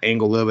just the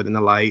angle of it and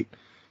the light,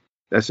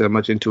 that's how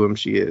much into him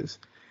she is.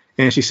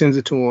 And she sends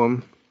it to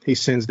him. He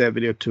sends that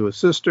video to his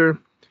sister.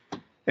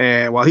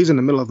 And while he's in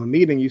the middle of a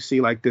meeting, you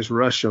see like this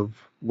rush of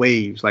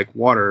waves, like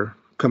water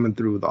coming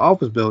through the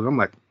office building. I'm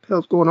like, what the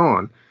hell's going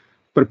on?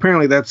 But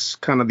apparently that's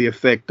kind of the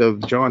effect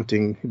of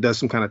jaunting. He does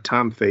some kind of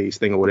time phase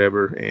thing or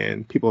whatever.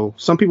 And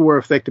some people were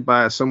affected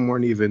by it. Some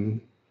weren't even,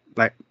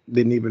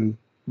 didn't even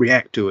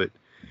react to it.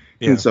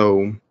 Yeah. And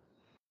so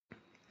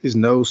his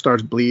nose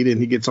starts bleeding.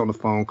 He gets on the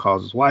phone,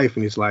 calls his wife,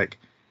 and he's like,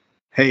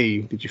 hey,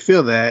 did you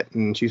feel that?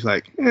 And she's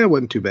like, it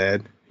wasn't too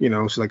bad.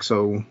 She's like,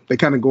 so they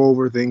kind of go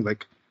over things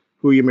like,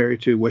 who are you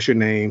married to? What's your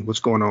name?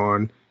 What's going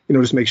on?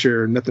 Just make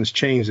sure nothing's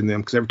changed in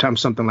them. Because every time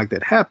something like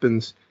that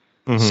happens,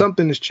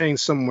 something has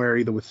changed somewhere,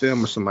 either with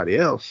them or somebody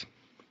else.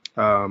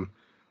 One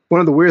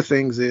of the weird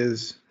things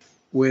is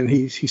when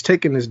he's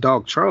taking his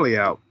dog Charlie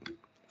out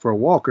for a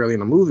walk early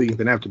in the movie.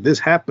 Then after this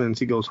happens,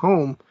 he goes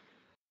home.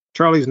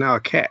 Charlie's now a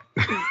cat.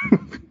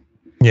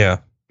 Yeah.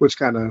 Which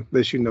kind of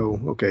lets you know,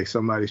 okay,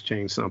 somebody's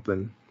changed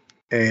something.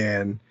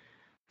 And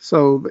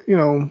so,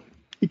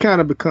 he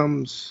kind of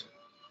becomes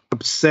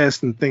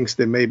obsessed and thinks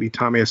that maybe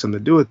Tommy has something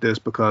to do with this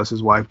because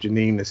his wife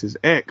Janine is his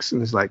ex.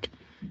 And it's like,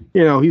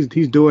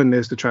 he's doing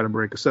this to try to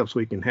break us up so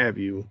he can have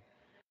you.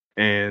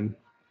 And,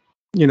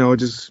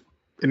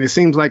 and it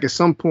seems like at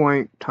some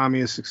point Tommy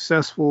is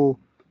successful,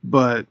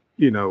 but,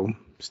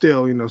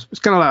 still, it's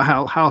kind of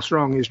like how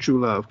strong is true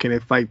love? Can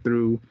it fight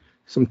through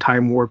some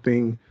time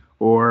warping,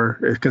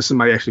 or can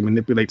somebody actually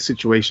manipulate the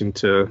situation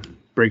to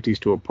break these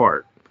two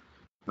apart?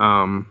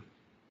 It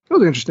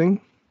was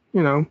interesting,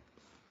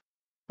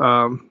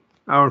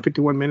 hour and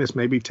 51 minutes,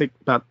 maybe take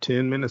about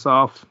 10 minutes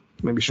off,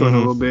 maybe shorten a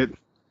little bit.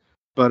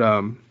 But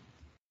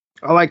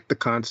I like the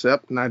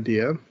concept and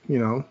idea,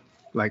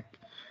 like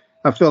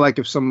I feel like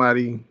if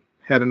somebody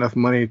had enough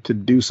money to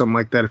do something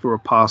like that, if it were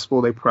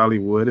possible, they probably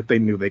would, if they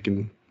knew they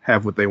can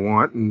have what they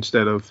want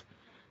instead of,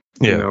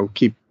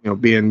 keep,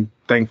 being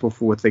thankful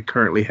for what they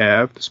currently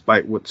have,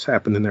 despite what's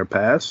happened in their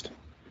past.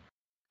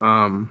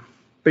 But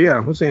yeah,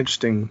 it was an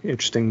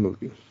interesting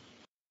movie.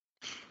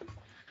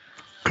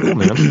 Cool,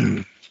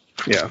 man.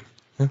 Yeah.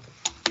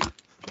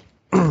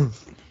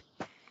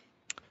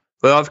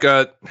 Well, I've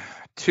got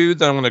two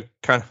that I'm going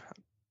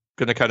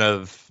to kind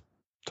of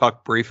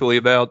talk briefly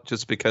about,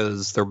 just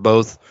because they're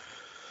both,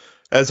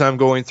 as I'm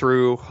going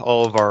through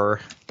all of our,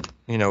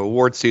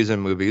 award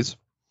season movies,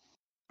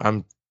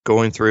 I'm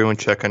going through and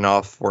checking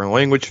off foreign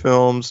language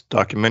films,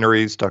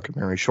 documentaries,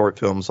 documentary short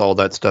films, all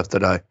that stuff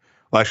that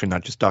well, actually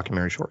not just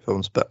documentary short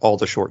films, but all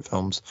the short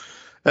films,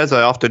 as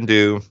I often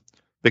do,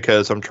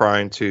 because I'm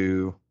trying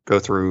to go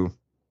through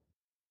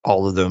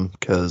all of them,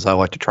 because I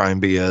like to try and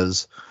be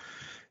as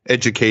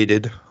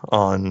educated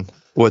on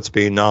what's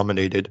being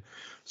nominated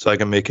so I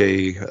can make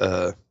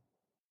a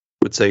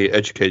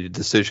educated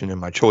decision in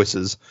my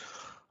choices.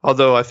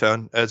 Although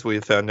as we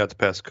have found out the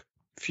past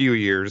few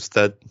years,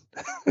 that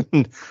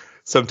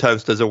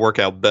sometimes doesn't work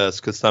out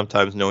best, because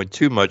sometimes knowing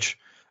too much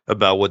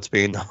about what's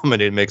being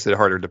nominated makes it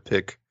harder to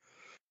pick,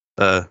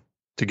 to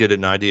get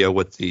an idea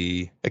what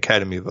the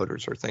Academy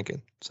voters are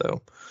thinking.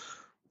 So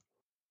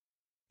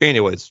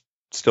anyways,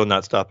 still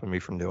not stopping me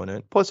from doing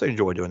it. Plus, I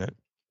enjoy doing it.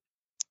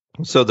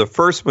 So the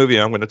first movie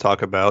I'm going to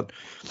talk about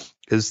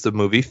is the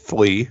movie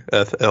Flee,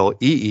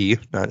 Flee,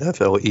 not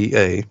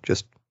Flea,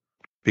 just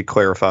be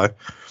clarified.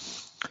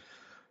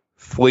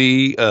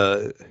 Flee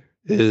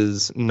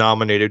is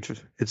nominated.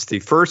 It's the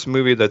first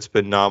movie that's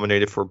been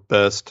nominated for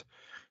Best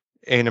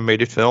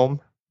Animated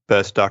Film,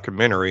 Best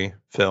Documentary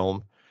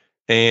Film,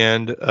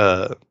 and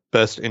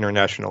Best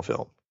International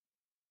Film.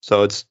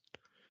 So it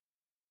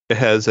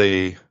has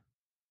a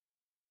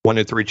 1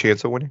 in 3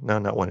 chance of winning. No,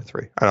 not 1 in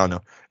 3. I don't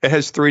know. It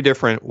has 3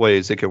 different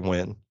ways it can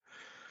win,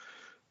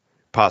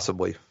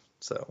 possibly.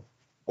 So,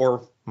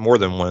 or more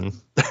than one,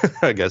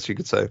 I guess you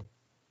could say.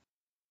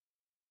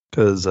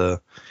 Because so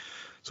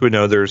we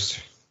know there's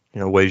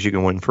ways you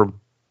can win for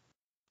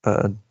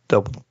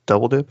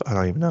double dip. I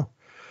don't even know.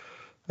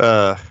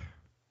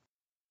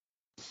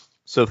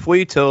 So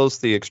Flee tells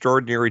the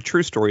extraordinary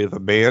true story of a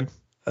man,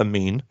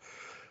 Amin,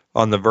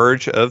 on the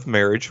verge of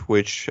marriage,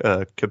 which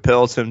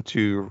compels him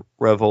to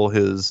reveal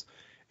his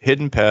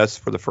hidden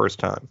past for the first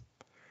time.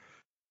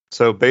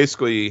 So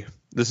basically,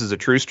 this is a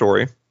true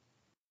story.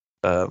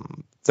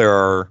 There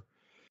are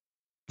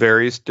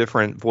various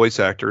different voice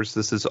actors.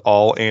 This is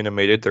all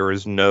animated. There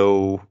is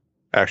no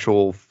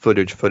actual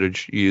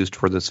footage used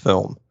for this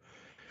film.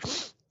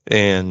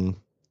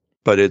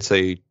 But it's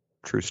a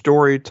true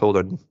story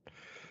told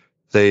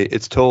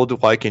it's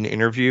told like an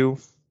interview,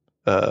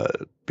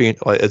 being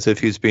as if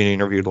he's being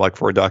interviewed like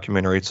for a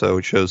documentary. So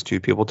it shows 2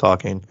 people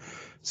talking,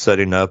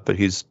 setting up, but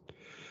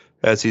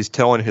as he's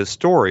telling his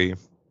story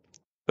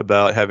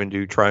about having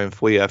to try and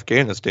flee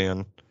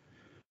Afghanistan,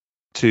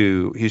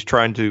 he's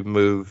trying to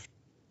move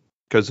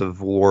because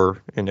of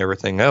war and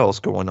everything else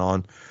going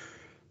on.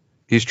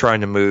 He's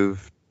trying to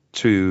move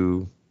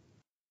to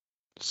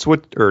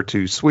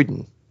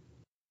Sweden,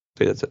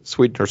 That's it,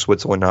 Sweden or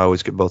Switzerland. I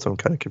always get both of them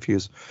kind of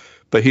confused.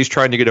 But he's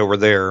trying to get over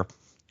there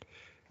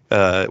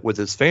with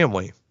his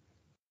family.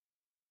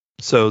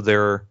 So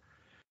they're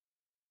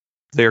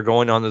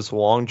going on this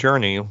long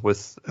journey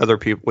with other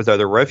people, with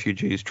other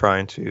refugees,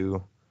 trying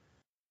to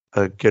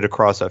get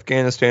across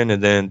Afghanistan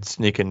and then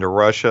sneak into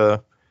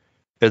Russia,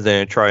 and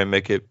then try and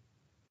make it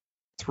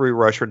through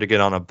Russia to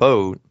get on a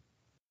boat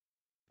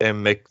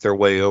and make their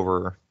way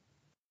over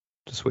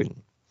to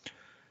Sweden.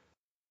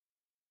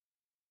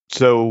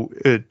 So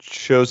it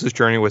shows his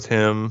journey with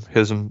him,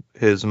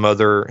 his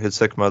mother, his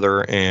sick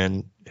mother,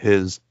 and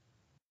his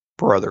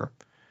brother.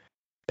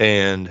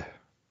 And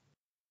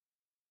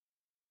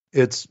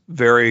it's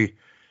very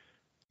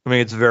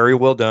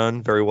well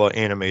done, very well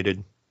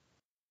animated.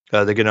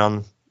 They get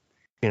on,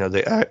 I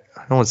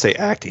don't want to say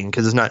acting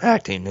because it's not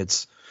acting,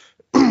 it's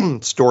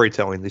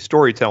storytelling. The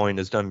storytelling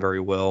is done very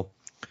well.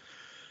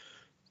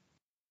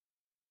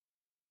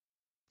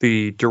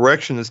 The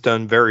direction is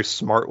done very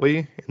smartly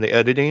in the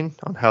editing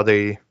on how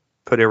they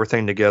put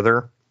everything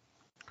together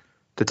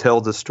to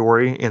tell the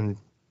story, and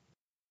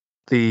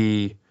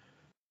the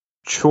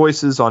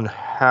choices on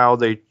how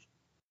they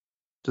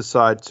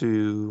decide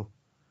to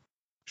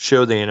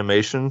show the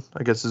animation,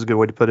 I guess is a good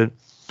way to put it.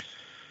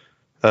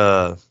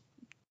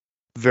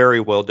 Very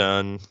well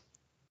done.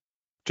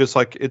 Just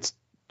like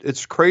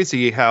it's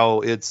crazy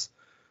how it's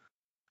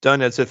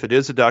done as if it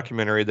is a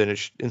documentary. Then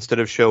instead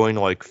of showing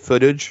like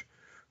footage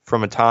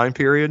from a time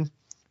period,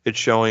 it's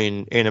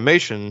showing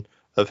animation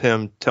of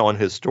him telling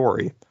his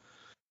story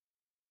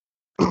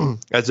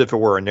as if it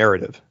were a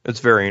narrative. It's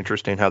very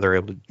interesting how they're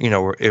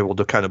able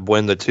to kind of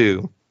blend the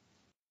two,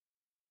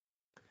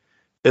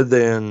 and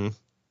then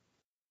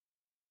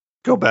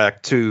go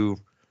back to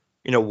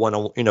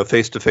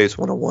face-to-face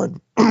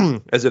one-on-one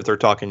as if they're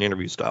talking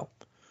interview style.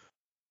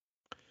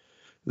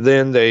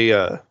 Then they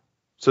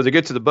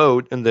get to the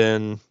boat, and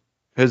then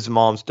his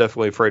mom's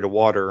definitely afraid of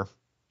water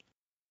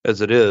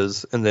as it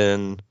is, and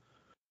then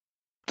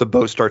the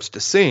boat starts to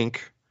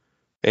sink,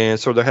 and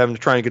so they're having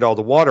to try and get all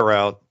the water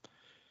out,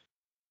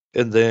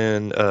 and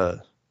then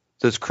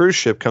this cruise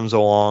ship comes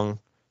along,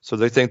 so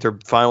they think they're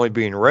finally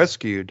being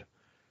rescued,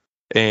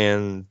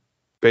 and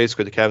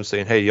basically the captain's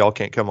saying, hey, y'all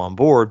can't come on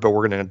board, but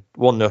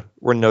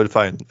we're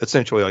notifying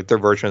essentially like their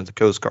version of the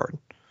Coast Guard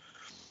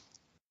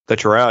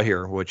that you're out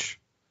here, which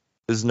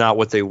is not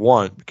what they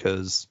want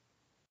because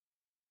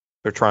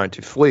they're trying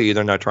to flee.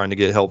 They're not trying to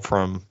get help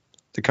from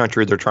the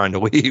country they're trying to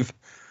leave.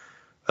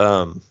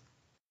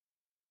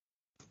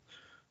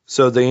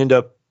 So they end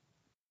up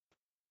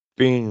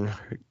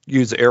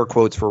use air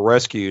quotes for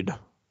rescued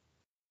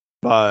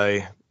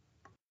by,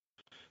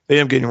 they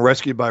end up getting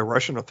rescued by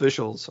Russian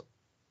officials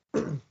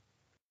who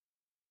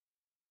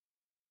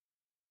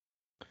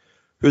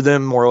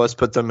then more or less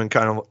put them in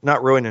kind of,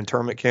 not really an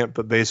internment camp,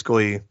 but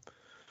basically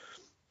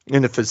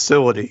in a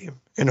facility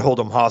and hold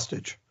them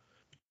hostage.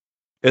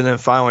 And then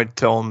finally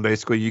tell them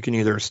basically you can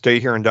either stay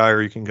here and die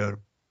or you can go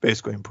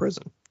basically in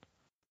prison.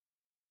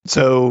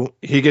 So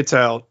he gets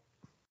out.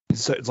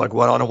 It's like,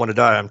 well, I don't want to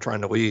die. I'm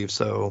trying to leave.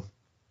 So,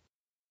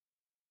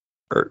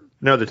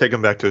 they take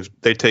him back to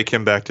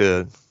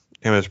him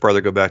and his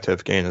brother go back to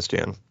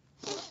Afghanistan.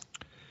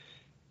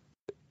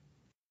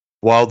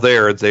 While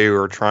there, they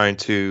were trying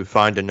to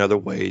find another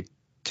way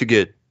to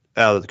get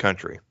out of the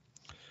country.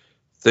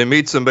 They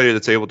meet somebody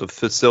that's able to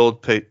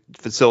facilitate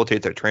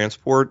that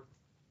transport,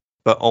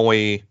 but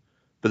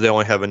they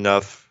only have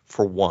enough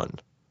for one.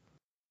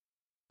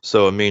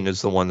 So Amin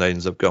is the one that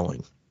ends up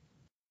going.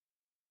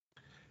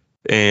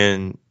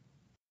 And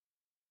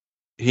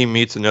he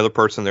meets another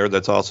person there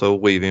that's also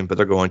leaving, but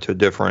they're going to a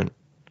different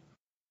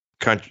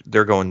country.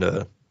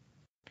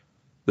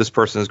 This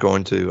person is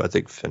going to, I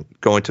think,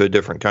 going to a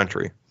different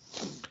country.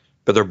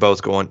 But they're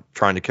both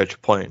trying to catch a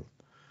plane.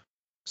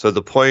 So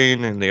the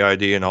plane and the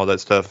ID and all that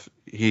stuff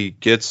he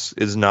gets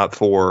is not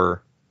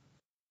for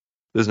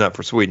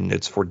Sweden.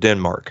 It's for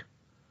Denmark.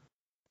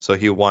 So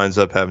he winds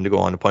up having to go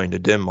on a plane to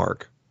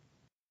Denmark.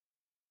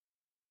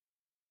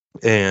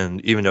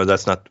 And even though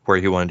that's not where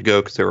he wanted to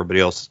go because everybody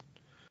else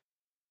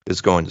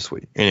is going to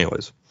Sweden.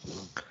 Anyways.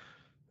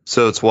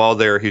 So it's while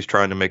there he's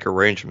trying to make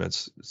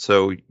arrangements.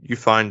 So you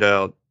find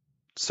out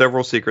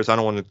several secrets. I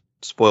don't want to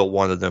spoil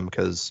one of them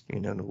because,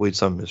 it leads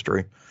some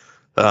mystery.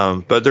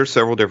 But there's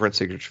several different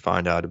secrets you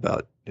find out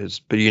about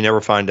but you never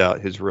find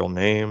out his real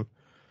name,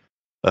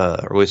 or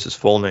at least his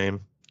full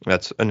name.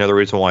 That's another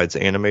reason why it's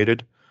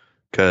animated,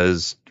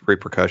 because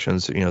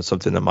repercussions,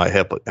 something that might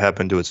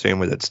happen to his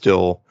family that's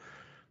still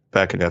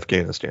back in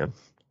Afghanistan.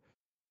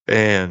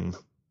 And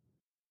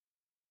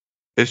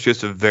it's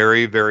just a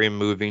very, very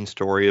moving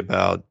story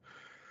about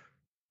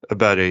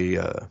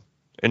an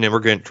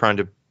immigrant trying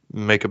to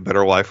make a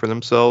better life for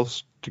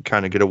themselves to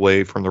kind of get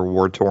away from the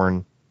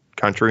war-torn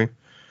country,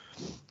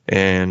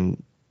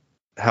 and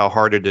how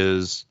hard it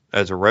is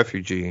as a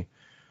refugee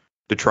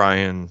to try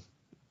and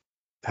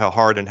how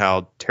hard and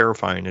how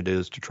terrifying it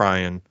is to try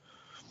and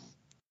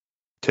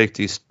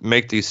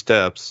make these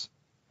steps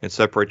and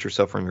separate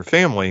yourself from your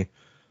family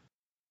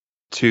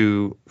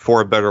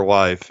for a better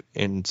life,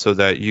 and so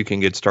that you can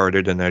get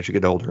started, and as you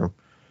get older,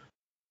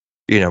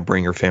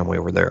 bring your family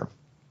over there.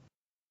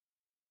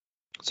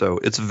 So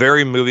it's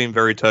very moving,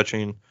 very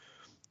touching.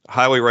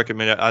 Highly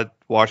recommend it. I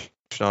watched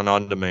it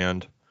on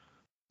demand.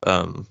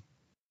 But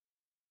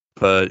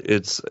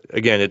it's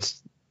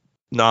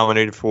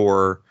nominated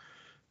for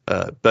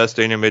Best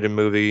Animated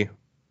Movie,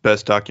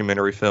 Best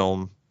Documentary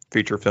Film,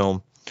 Feature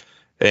Film,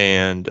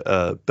 and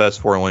Best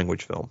Foreign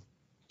Language Film.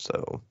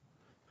 So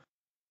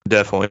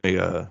definitely,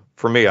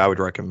 for me, I would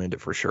recommend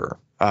it for sure.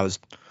 I was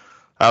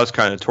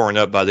kind of torn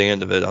up by the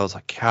end of it. I was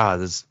like, God,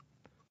 this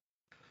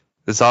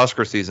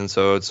Oscar season,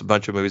 so it's a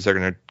bunch of movies that are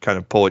going to kind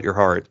of pull at your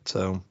heart.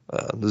 So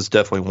this is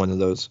definitely one of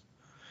those.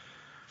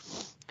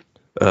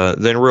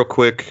 Then real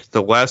quick,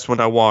 the last one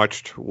I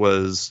watched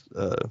was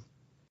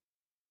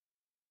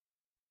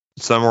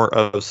Summer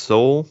of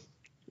Soul.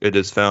 It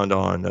is found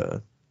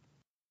on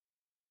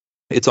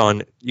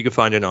you can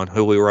find it on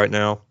Hulu right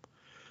now.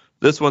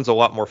 This one's a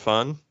lot more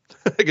fun,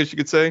 I guess you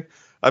could say.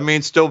 I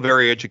mean, still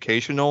very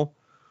educational,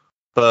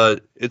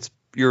 but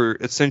you're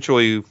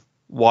essentially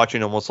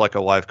watching almost like a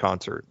live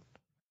concert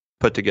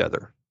put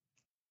together.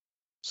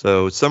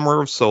 So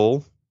Summer of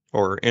Soul,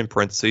 or in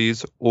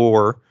parentheses,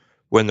 or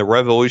When the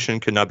Revolution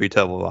Could Not Be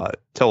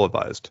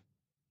Televised,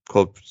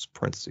 close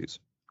parentheses.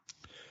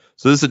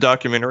 So this is a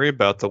documentary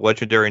about the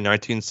legendary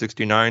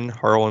 1969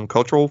 Harlem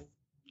Cultural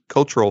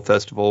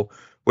Festival,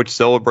 which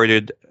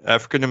celebrated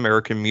African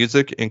American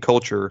music and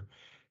culture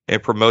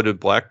and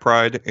promoted Black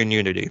pride and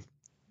unity.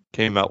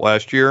 Came out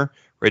last year,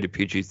 rated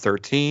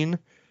PG-13.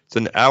 It's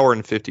an hour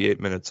and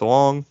 58 minutes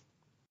long.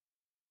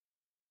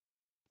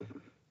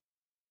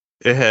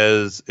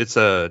 It's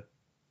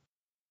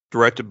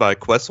directed by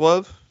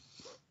Questlove.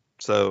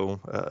 So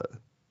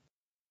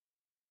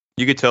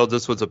you could tell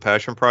this was a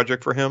passion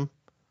project for him.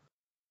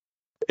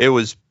 It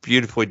was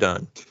beautifully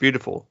done.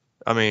 Beautiful.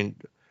 I mean,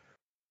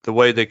 the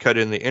way they cut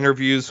in the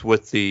interviews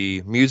with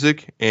the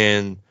music,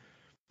 and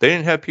they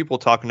didn't have people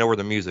talking over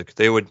the music.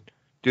 They would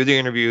do the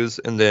interviews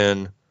and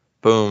then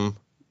boom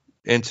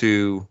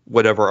into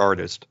whatever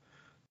artist.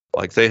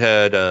 Like they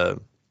had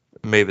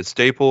Mavis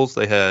Staples,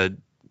 they had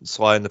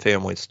Sly and the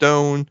Family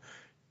Stone,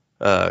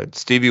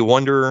 Stevie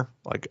Wonder,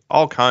 like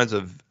all kinds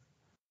of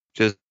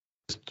just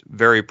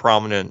very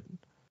prominent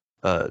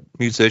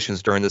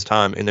musicians during this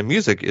time, and the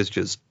music is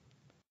just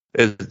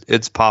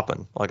it's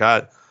popping. Like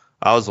I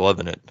was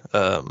loving it.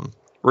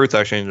 Ruth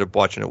actually ended up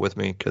watching it with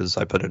me because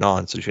I put it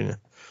on, so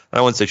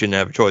I wouldn't say she didn't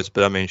have a choice,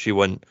 but I mean she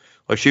wasn't,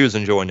 like, she was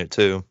enjoying it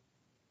too.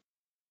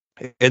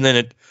 And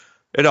then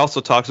it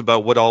also talks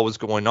about what all was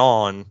going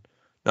on,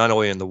 not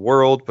only in the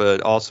world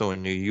but also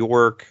in New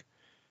York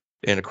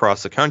and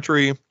across the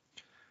country.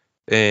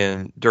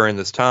 And during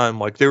this time,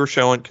 like they were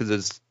showing, because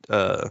it's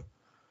the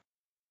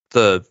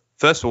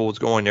festival was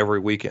going every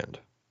weekend,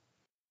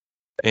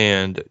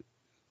 and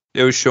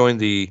it was showing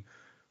the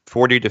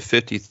 40 to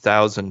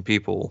 50,000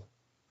 people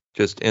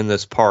just in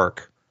this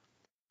park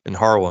in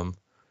Harlem,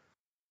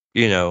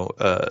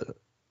 that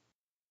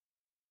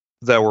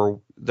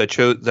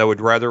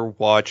would rather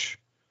watch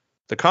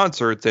the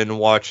concert than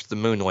watch the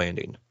moon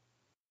landing.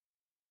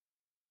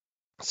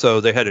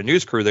 So they had a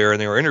news crew there, and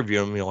they were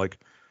interviewing me like,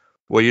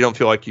 well, you don't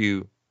feel like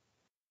you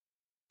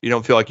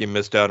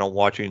missed out on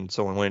watching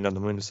someone land on the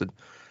moon.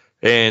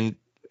 And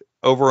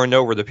over and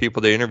over, the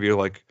people they interview,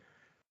 like,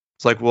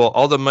 it's like, well,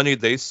 all the money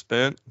they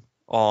spent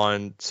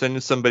on sending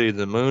somebody to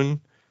the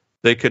moon,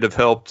 they could have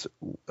helped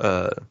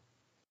the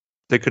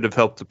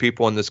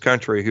people in this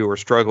country who are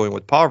struggling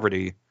with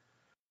poverty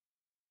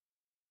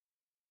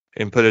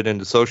and put it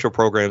into social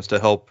programs to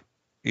help,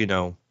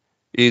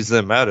 ease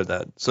them out of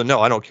that. So no,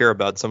 I don't care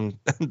about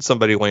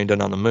somebody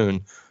landing on the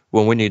moon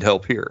when we need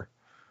help here.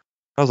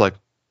 I was like,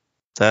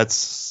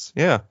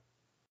 yeah.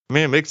 I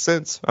mean, it makes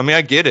sense. I mean,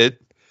 I get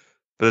it,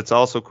 but it's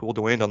also cool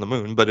to land on the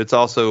moon. But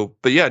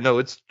yeah, no,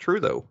 it's true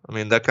though. I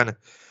mean, that kind of,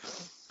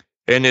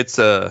 and it's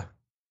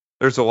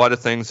there's a lot of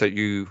things that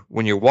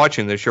when you're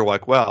watching this, you're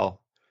like, wow,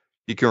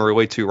 you can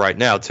relate to right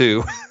now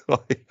too.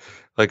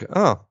 like,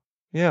 oh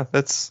yeah,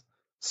 that's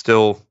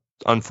still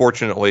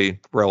unfortunately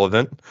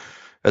relevant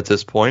at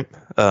this point.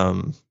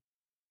 But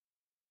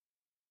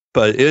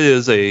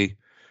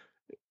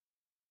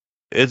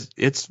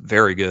it's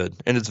very good,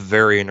 and it's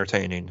very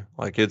entertaining.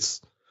 Like and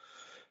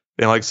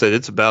like I said,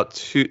 it's a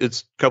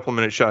couple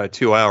minutes shy of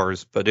 2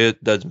 hours, but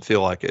it doesn't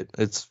feel like it.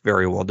 It's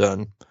very well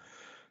done.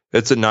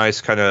 It's a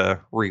nice kind of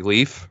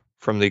relief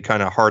from the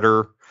kind of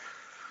harder,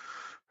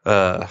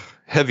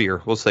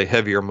 heavier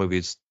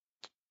movies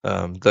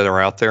that are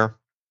out there.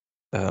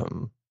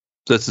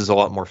 This is a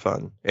lot more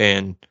fun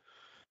and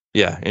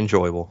yeah,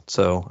 enjoyable.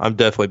 So I've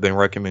definitely been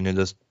recommending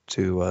this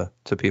to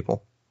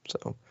people.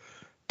 So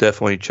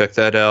definitely check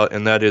that out.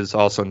 And that is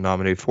also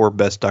nominated for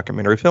Best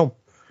Documentary Film.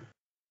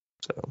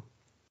 So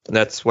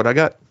that's what I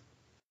got.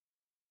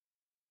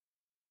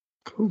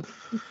 Cool.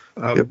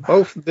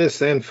 Both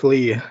this and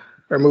Flea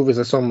are movies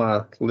that's on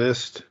my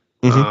list.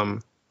 Mm-hmm.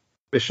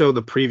 They showed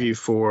the preview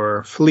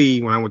for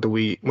Flea when I went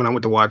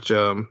to watch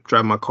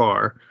Drive My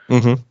Car.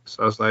 Mm-hmm.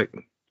 So I was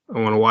like, I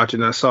want to watch it.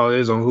 And I saw it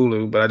is on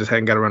Hulu, but I just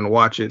hadn't got around to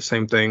watch it.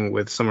 Same thing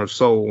with Summer of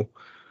Soul.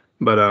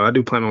 But I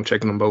do plan on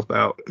checking them both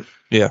out.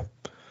 Yeah,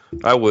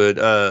 I would.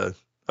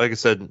 Like I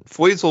said,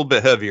 Flea's a little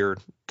bit heavier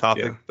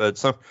topic, but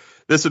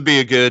this would be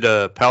a good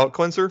palate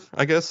cleanser,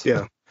 I guess.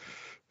 Yeah,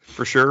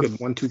 for sure. Good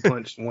 1-2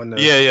 punch.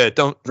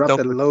 Don't drop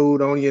that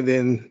load on you,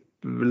 then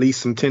release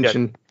some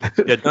tension.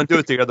 Yeah, don't do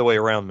it the other way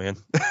around, man.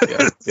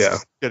 Yeah.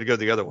 Got to go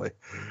the other way.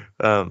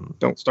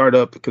 Don't start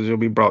up because you'll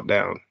be brought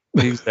down.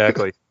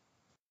 Exactly.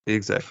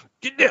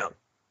 Get down.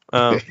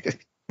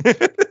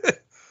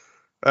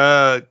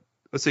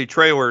 Let's see,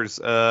 trailers.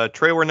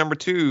 Trailer number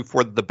 2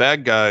 for The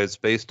Bad Guys,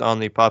 based on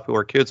the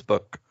popular kids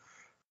book,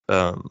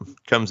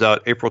 comes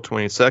out April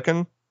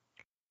 22nd.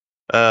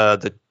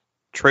 The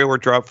trailer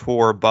dropped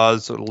for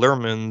Baz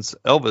Luhrmann's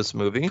Elvis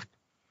movie,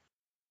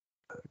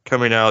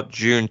 coming out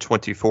June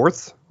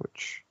 24th,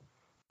 which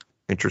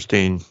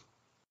interesting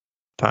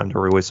time to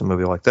release a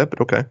movie like that,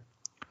 but okay.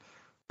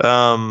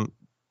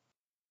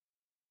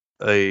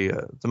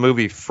 The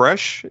movie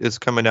Fresh is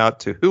coming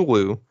out to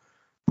Hulu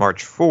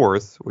March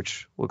 4th,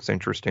 which looks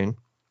interesting.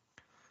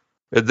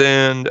 And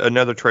then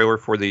another trailer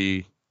for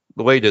the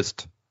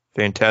latest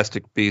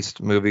Fantastic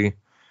Beast movie,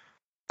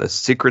 The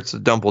Secrets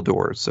of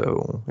Dumbledore.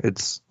 So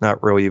it's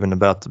not really even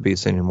about the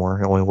Beast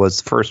anymore. It only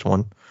was the first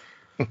one.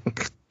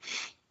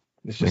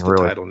 It's just the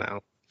title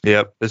now.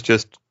 Yep, it's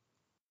just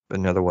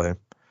another way.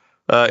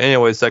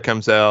 Anyways, that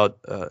comes out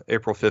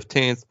April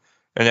 15th.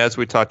 And as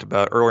we talked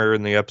about earlier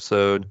in the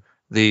episode,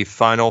 the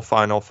final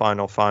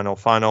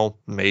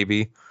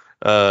maybe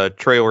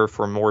trailer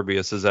for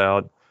Morbius is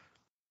out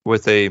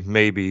with a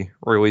maybe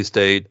release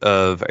date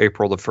of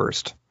April the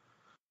 1st.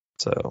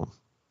 So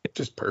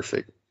just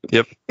perfect.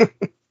 Yep.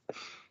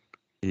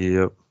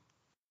 Yep.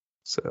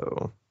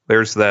 So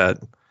there's that.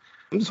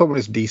 I'm just hoping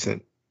it's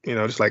decent.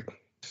 Just like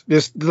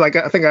I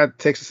think I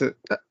texted it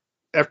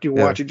after you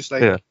watch it, just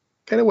like,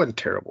 it wasn't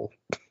terrible.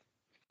 If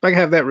I can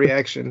have that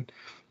reaction,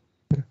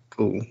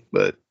 cool.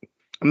 But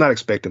I'm not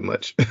expecting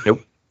much.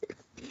 Nope.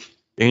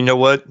 And you know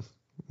what?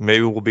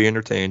 Maybe we'll be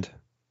entertained.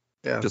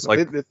 Yeah, just like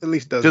it at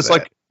least does. Just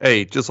that.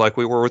 just like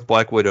we were with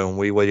Black Widow, and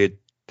we waited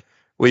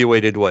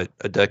what,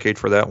 a decade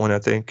for that one? I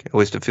think at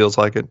least it feels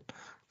like it.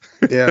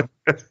 Yeah,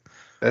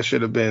 that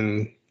should have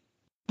been.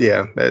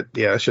 Yeah,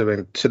 that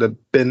should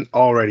have been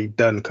already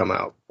done. Come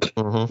out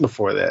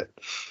before that.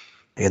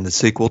 And the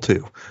sequel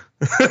too.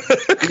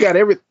 You got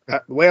the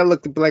way I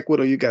looked at Black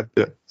Widow, you got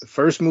the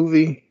first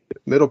movie,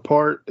 middle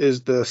part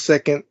is the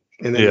second,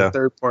 and then the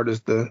third part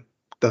is the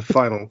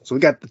final. So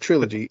we got the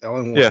trilogy all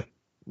in one. Yeah,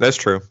 that's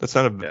true. That's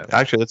not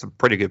actually, that's a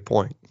pretty good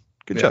point.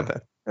 Good job,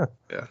 Pat.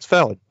 Yeah, it's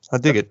valid. I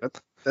dig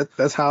it.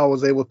 That's how I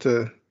was able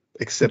to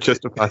accept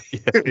justify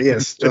it.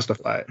 Yes,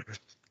 justify it.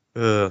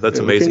 That's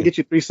amazing. We couldn't get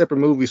you 3 separate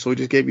movies, so we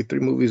just gave you 3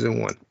 movies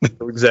in one.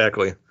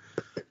 Exactly.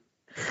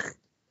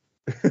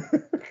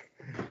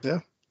 Yeah.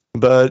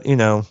 But,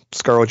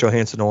 Scarlett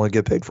Johansson only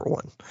get paid for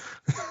one.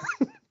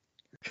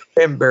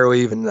 And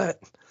barely even that.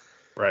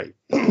 Right.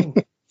 All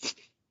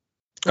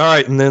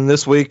right, and then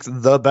this week,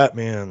 The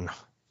Batman.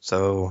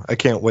 So I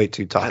can't wait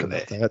to talk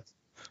about that.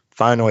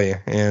 Finally.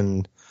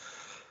 And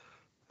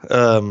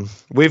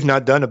we've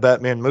not done a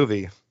Batman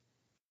movie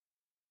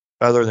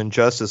other than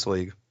Justice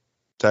League,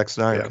 Zack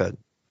Snyder cut.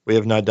 We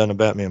have not done a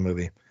Batman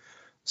movie.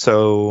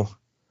 So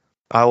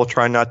I will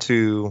try not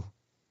to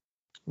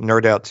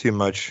nerd out too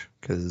much,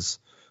 because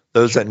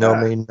those that know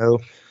me know.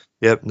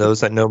 Yep,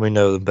 those that know me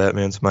know that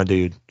Batman's my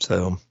dude.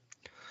 So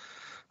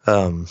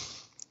I'll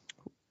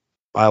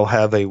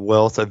have a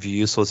wealth of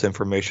useless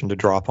information to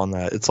drop on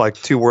that. It's like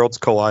two worlds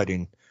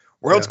colliding.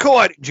 Worlds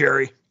colliding,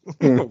 Jerry.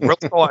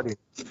 Worlds colliding.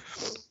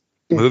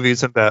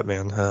 Movies and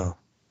Batman. Oh.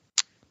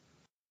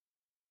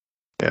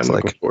 Yeah, I'm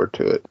looking forward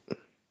to it.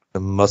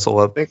 The muscle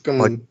up. I think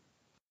I'm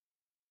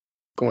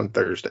going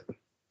Thursday.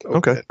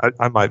 Okay.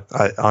 I might.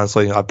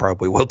 Honestly, I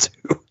probably will too.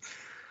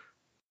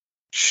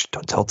 Shh,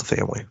 don't tell the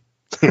family.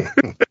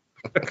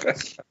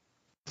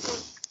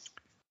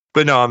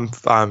 But no,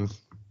 I'm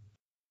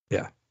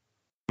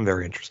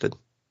very interested.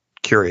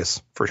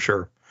 Curious, for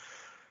sure.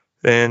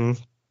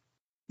 And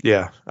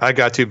yeah, I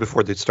got to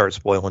before they start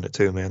spoiling it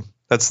too, man.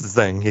 That's the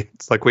thing.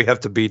 It's like we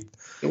have to beat.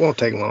 It won't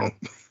take long.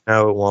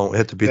 No, it won't. We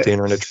have to beat the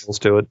internet trolls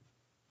to it.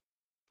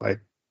 Like,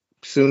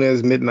 soon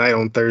as midnight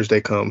on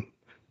Thursday come,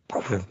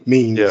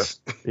 memes.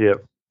 Yeah.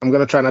 I'm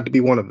going to try not to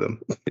be one of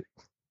them.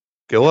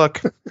 Good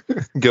luck.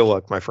 Good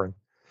luck, my friend.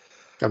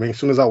 I mean, as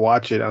soon as I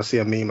watch it, I'll see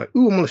a meme like,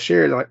 ooh, I'm going to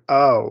share it. I'm like,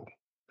 oh,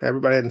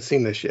 everybody hadn't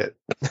seen this yet.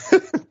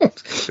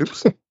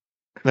 Oops.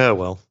 Oh,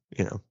 well,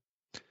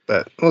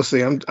 But we'll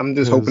see. I'm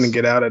just hoping to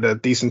get out at a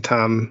decent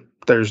time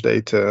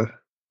Thursday to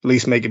at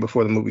least make it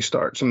before the movie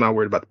starts. I'm not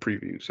worried about the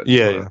previews.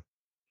 Yeah.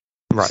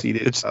 Right. See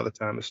it by the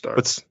time it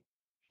starts.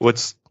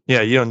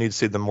 You don't need to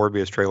see the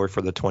Morbius trailer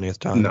for the 20th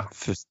time. No.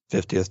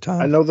 50th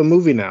time. I know the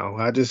movie now.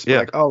 I just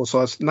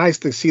so it's nice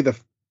to see the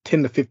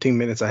 10 to 15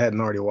 minutes I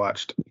hadn't already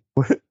watched.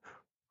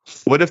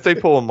 What if they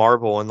pull a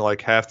Marvel and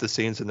like half the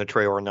scenes in the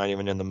trailer are not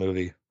even in the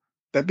movie?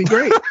 That'd be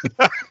great.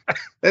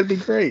 That'd be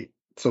great.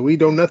 So we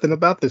know nothing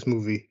about this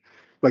movie.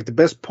 Like, the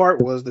best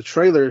part was the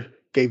trailer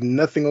gave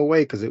nothing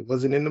away because it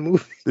wasn't in the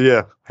movie.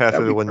 Yeah, half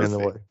of it wasn't in the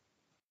way.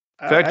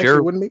 In fact,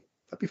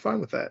 I'd be fine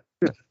with that.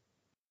 Yeah.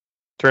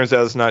 Turns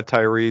out it's not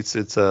Tyrese.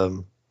 It's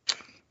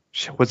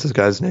what's this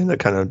guy's name? That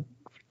kind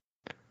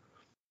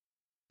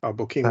of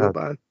Bokeem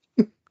Woodbine.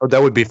 Oh,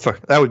 that would be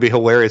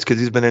hilarious because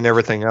he's been in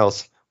everything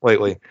else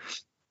lately,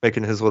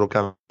 making his little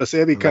comment. I say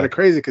it'd be kind of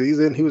crazy because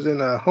he was in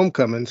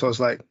Homecoming, so it's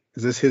like,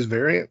 is this his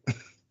variant?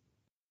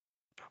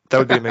 That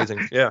would be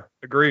amazing. Yeah,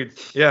 agreed.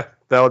 Yeah,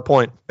 valid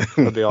point.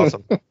 That'd be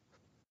awesome.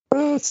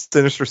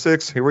 Sinister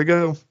Six. Here we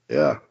go.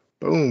 Yeah.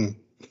 Boom.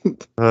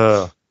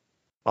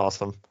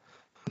 Awesome.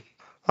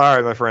 All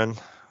right, my friend.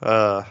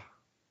 I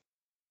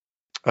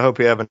hope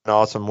you have an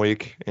awesome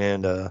week,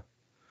 and we'll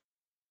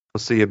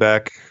see you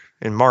back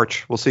in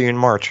March. We'll see you in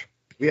March.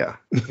 Yeah.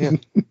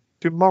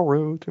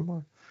 Tomorrow.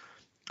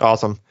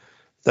 Awesome.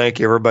 Thank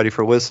you, everybody,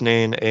 for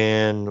listening,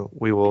 and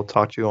we will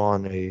talk to you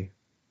on a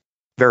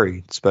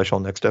very special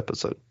next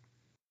episode.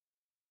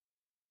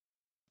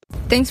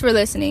 Thanks for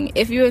listening.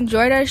 If you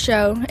enjoyed our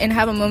show and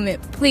have a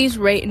moment, please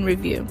rate and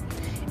review.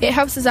 It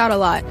helps us out a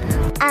lot.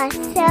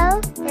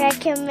 Also,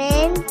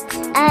 recommend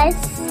us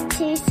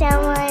to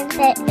someone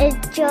that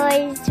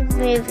enjoys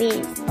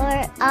movies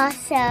or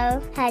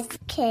also has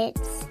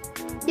kids.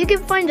 You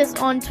can find us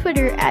on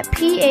Twitter at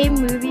PA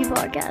Movie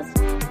Podcast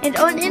and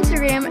on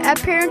Instagram at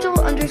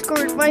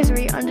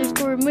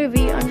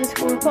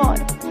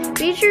parental_advisory_movie_pod.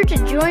 Be sure to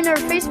join our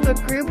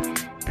Facebook group,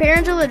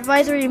 Parental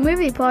Advisory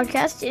Movie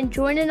Podcast, and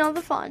join in on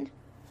the fun.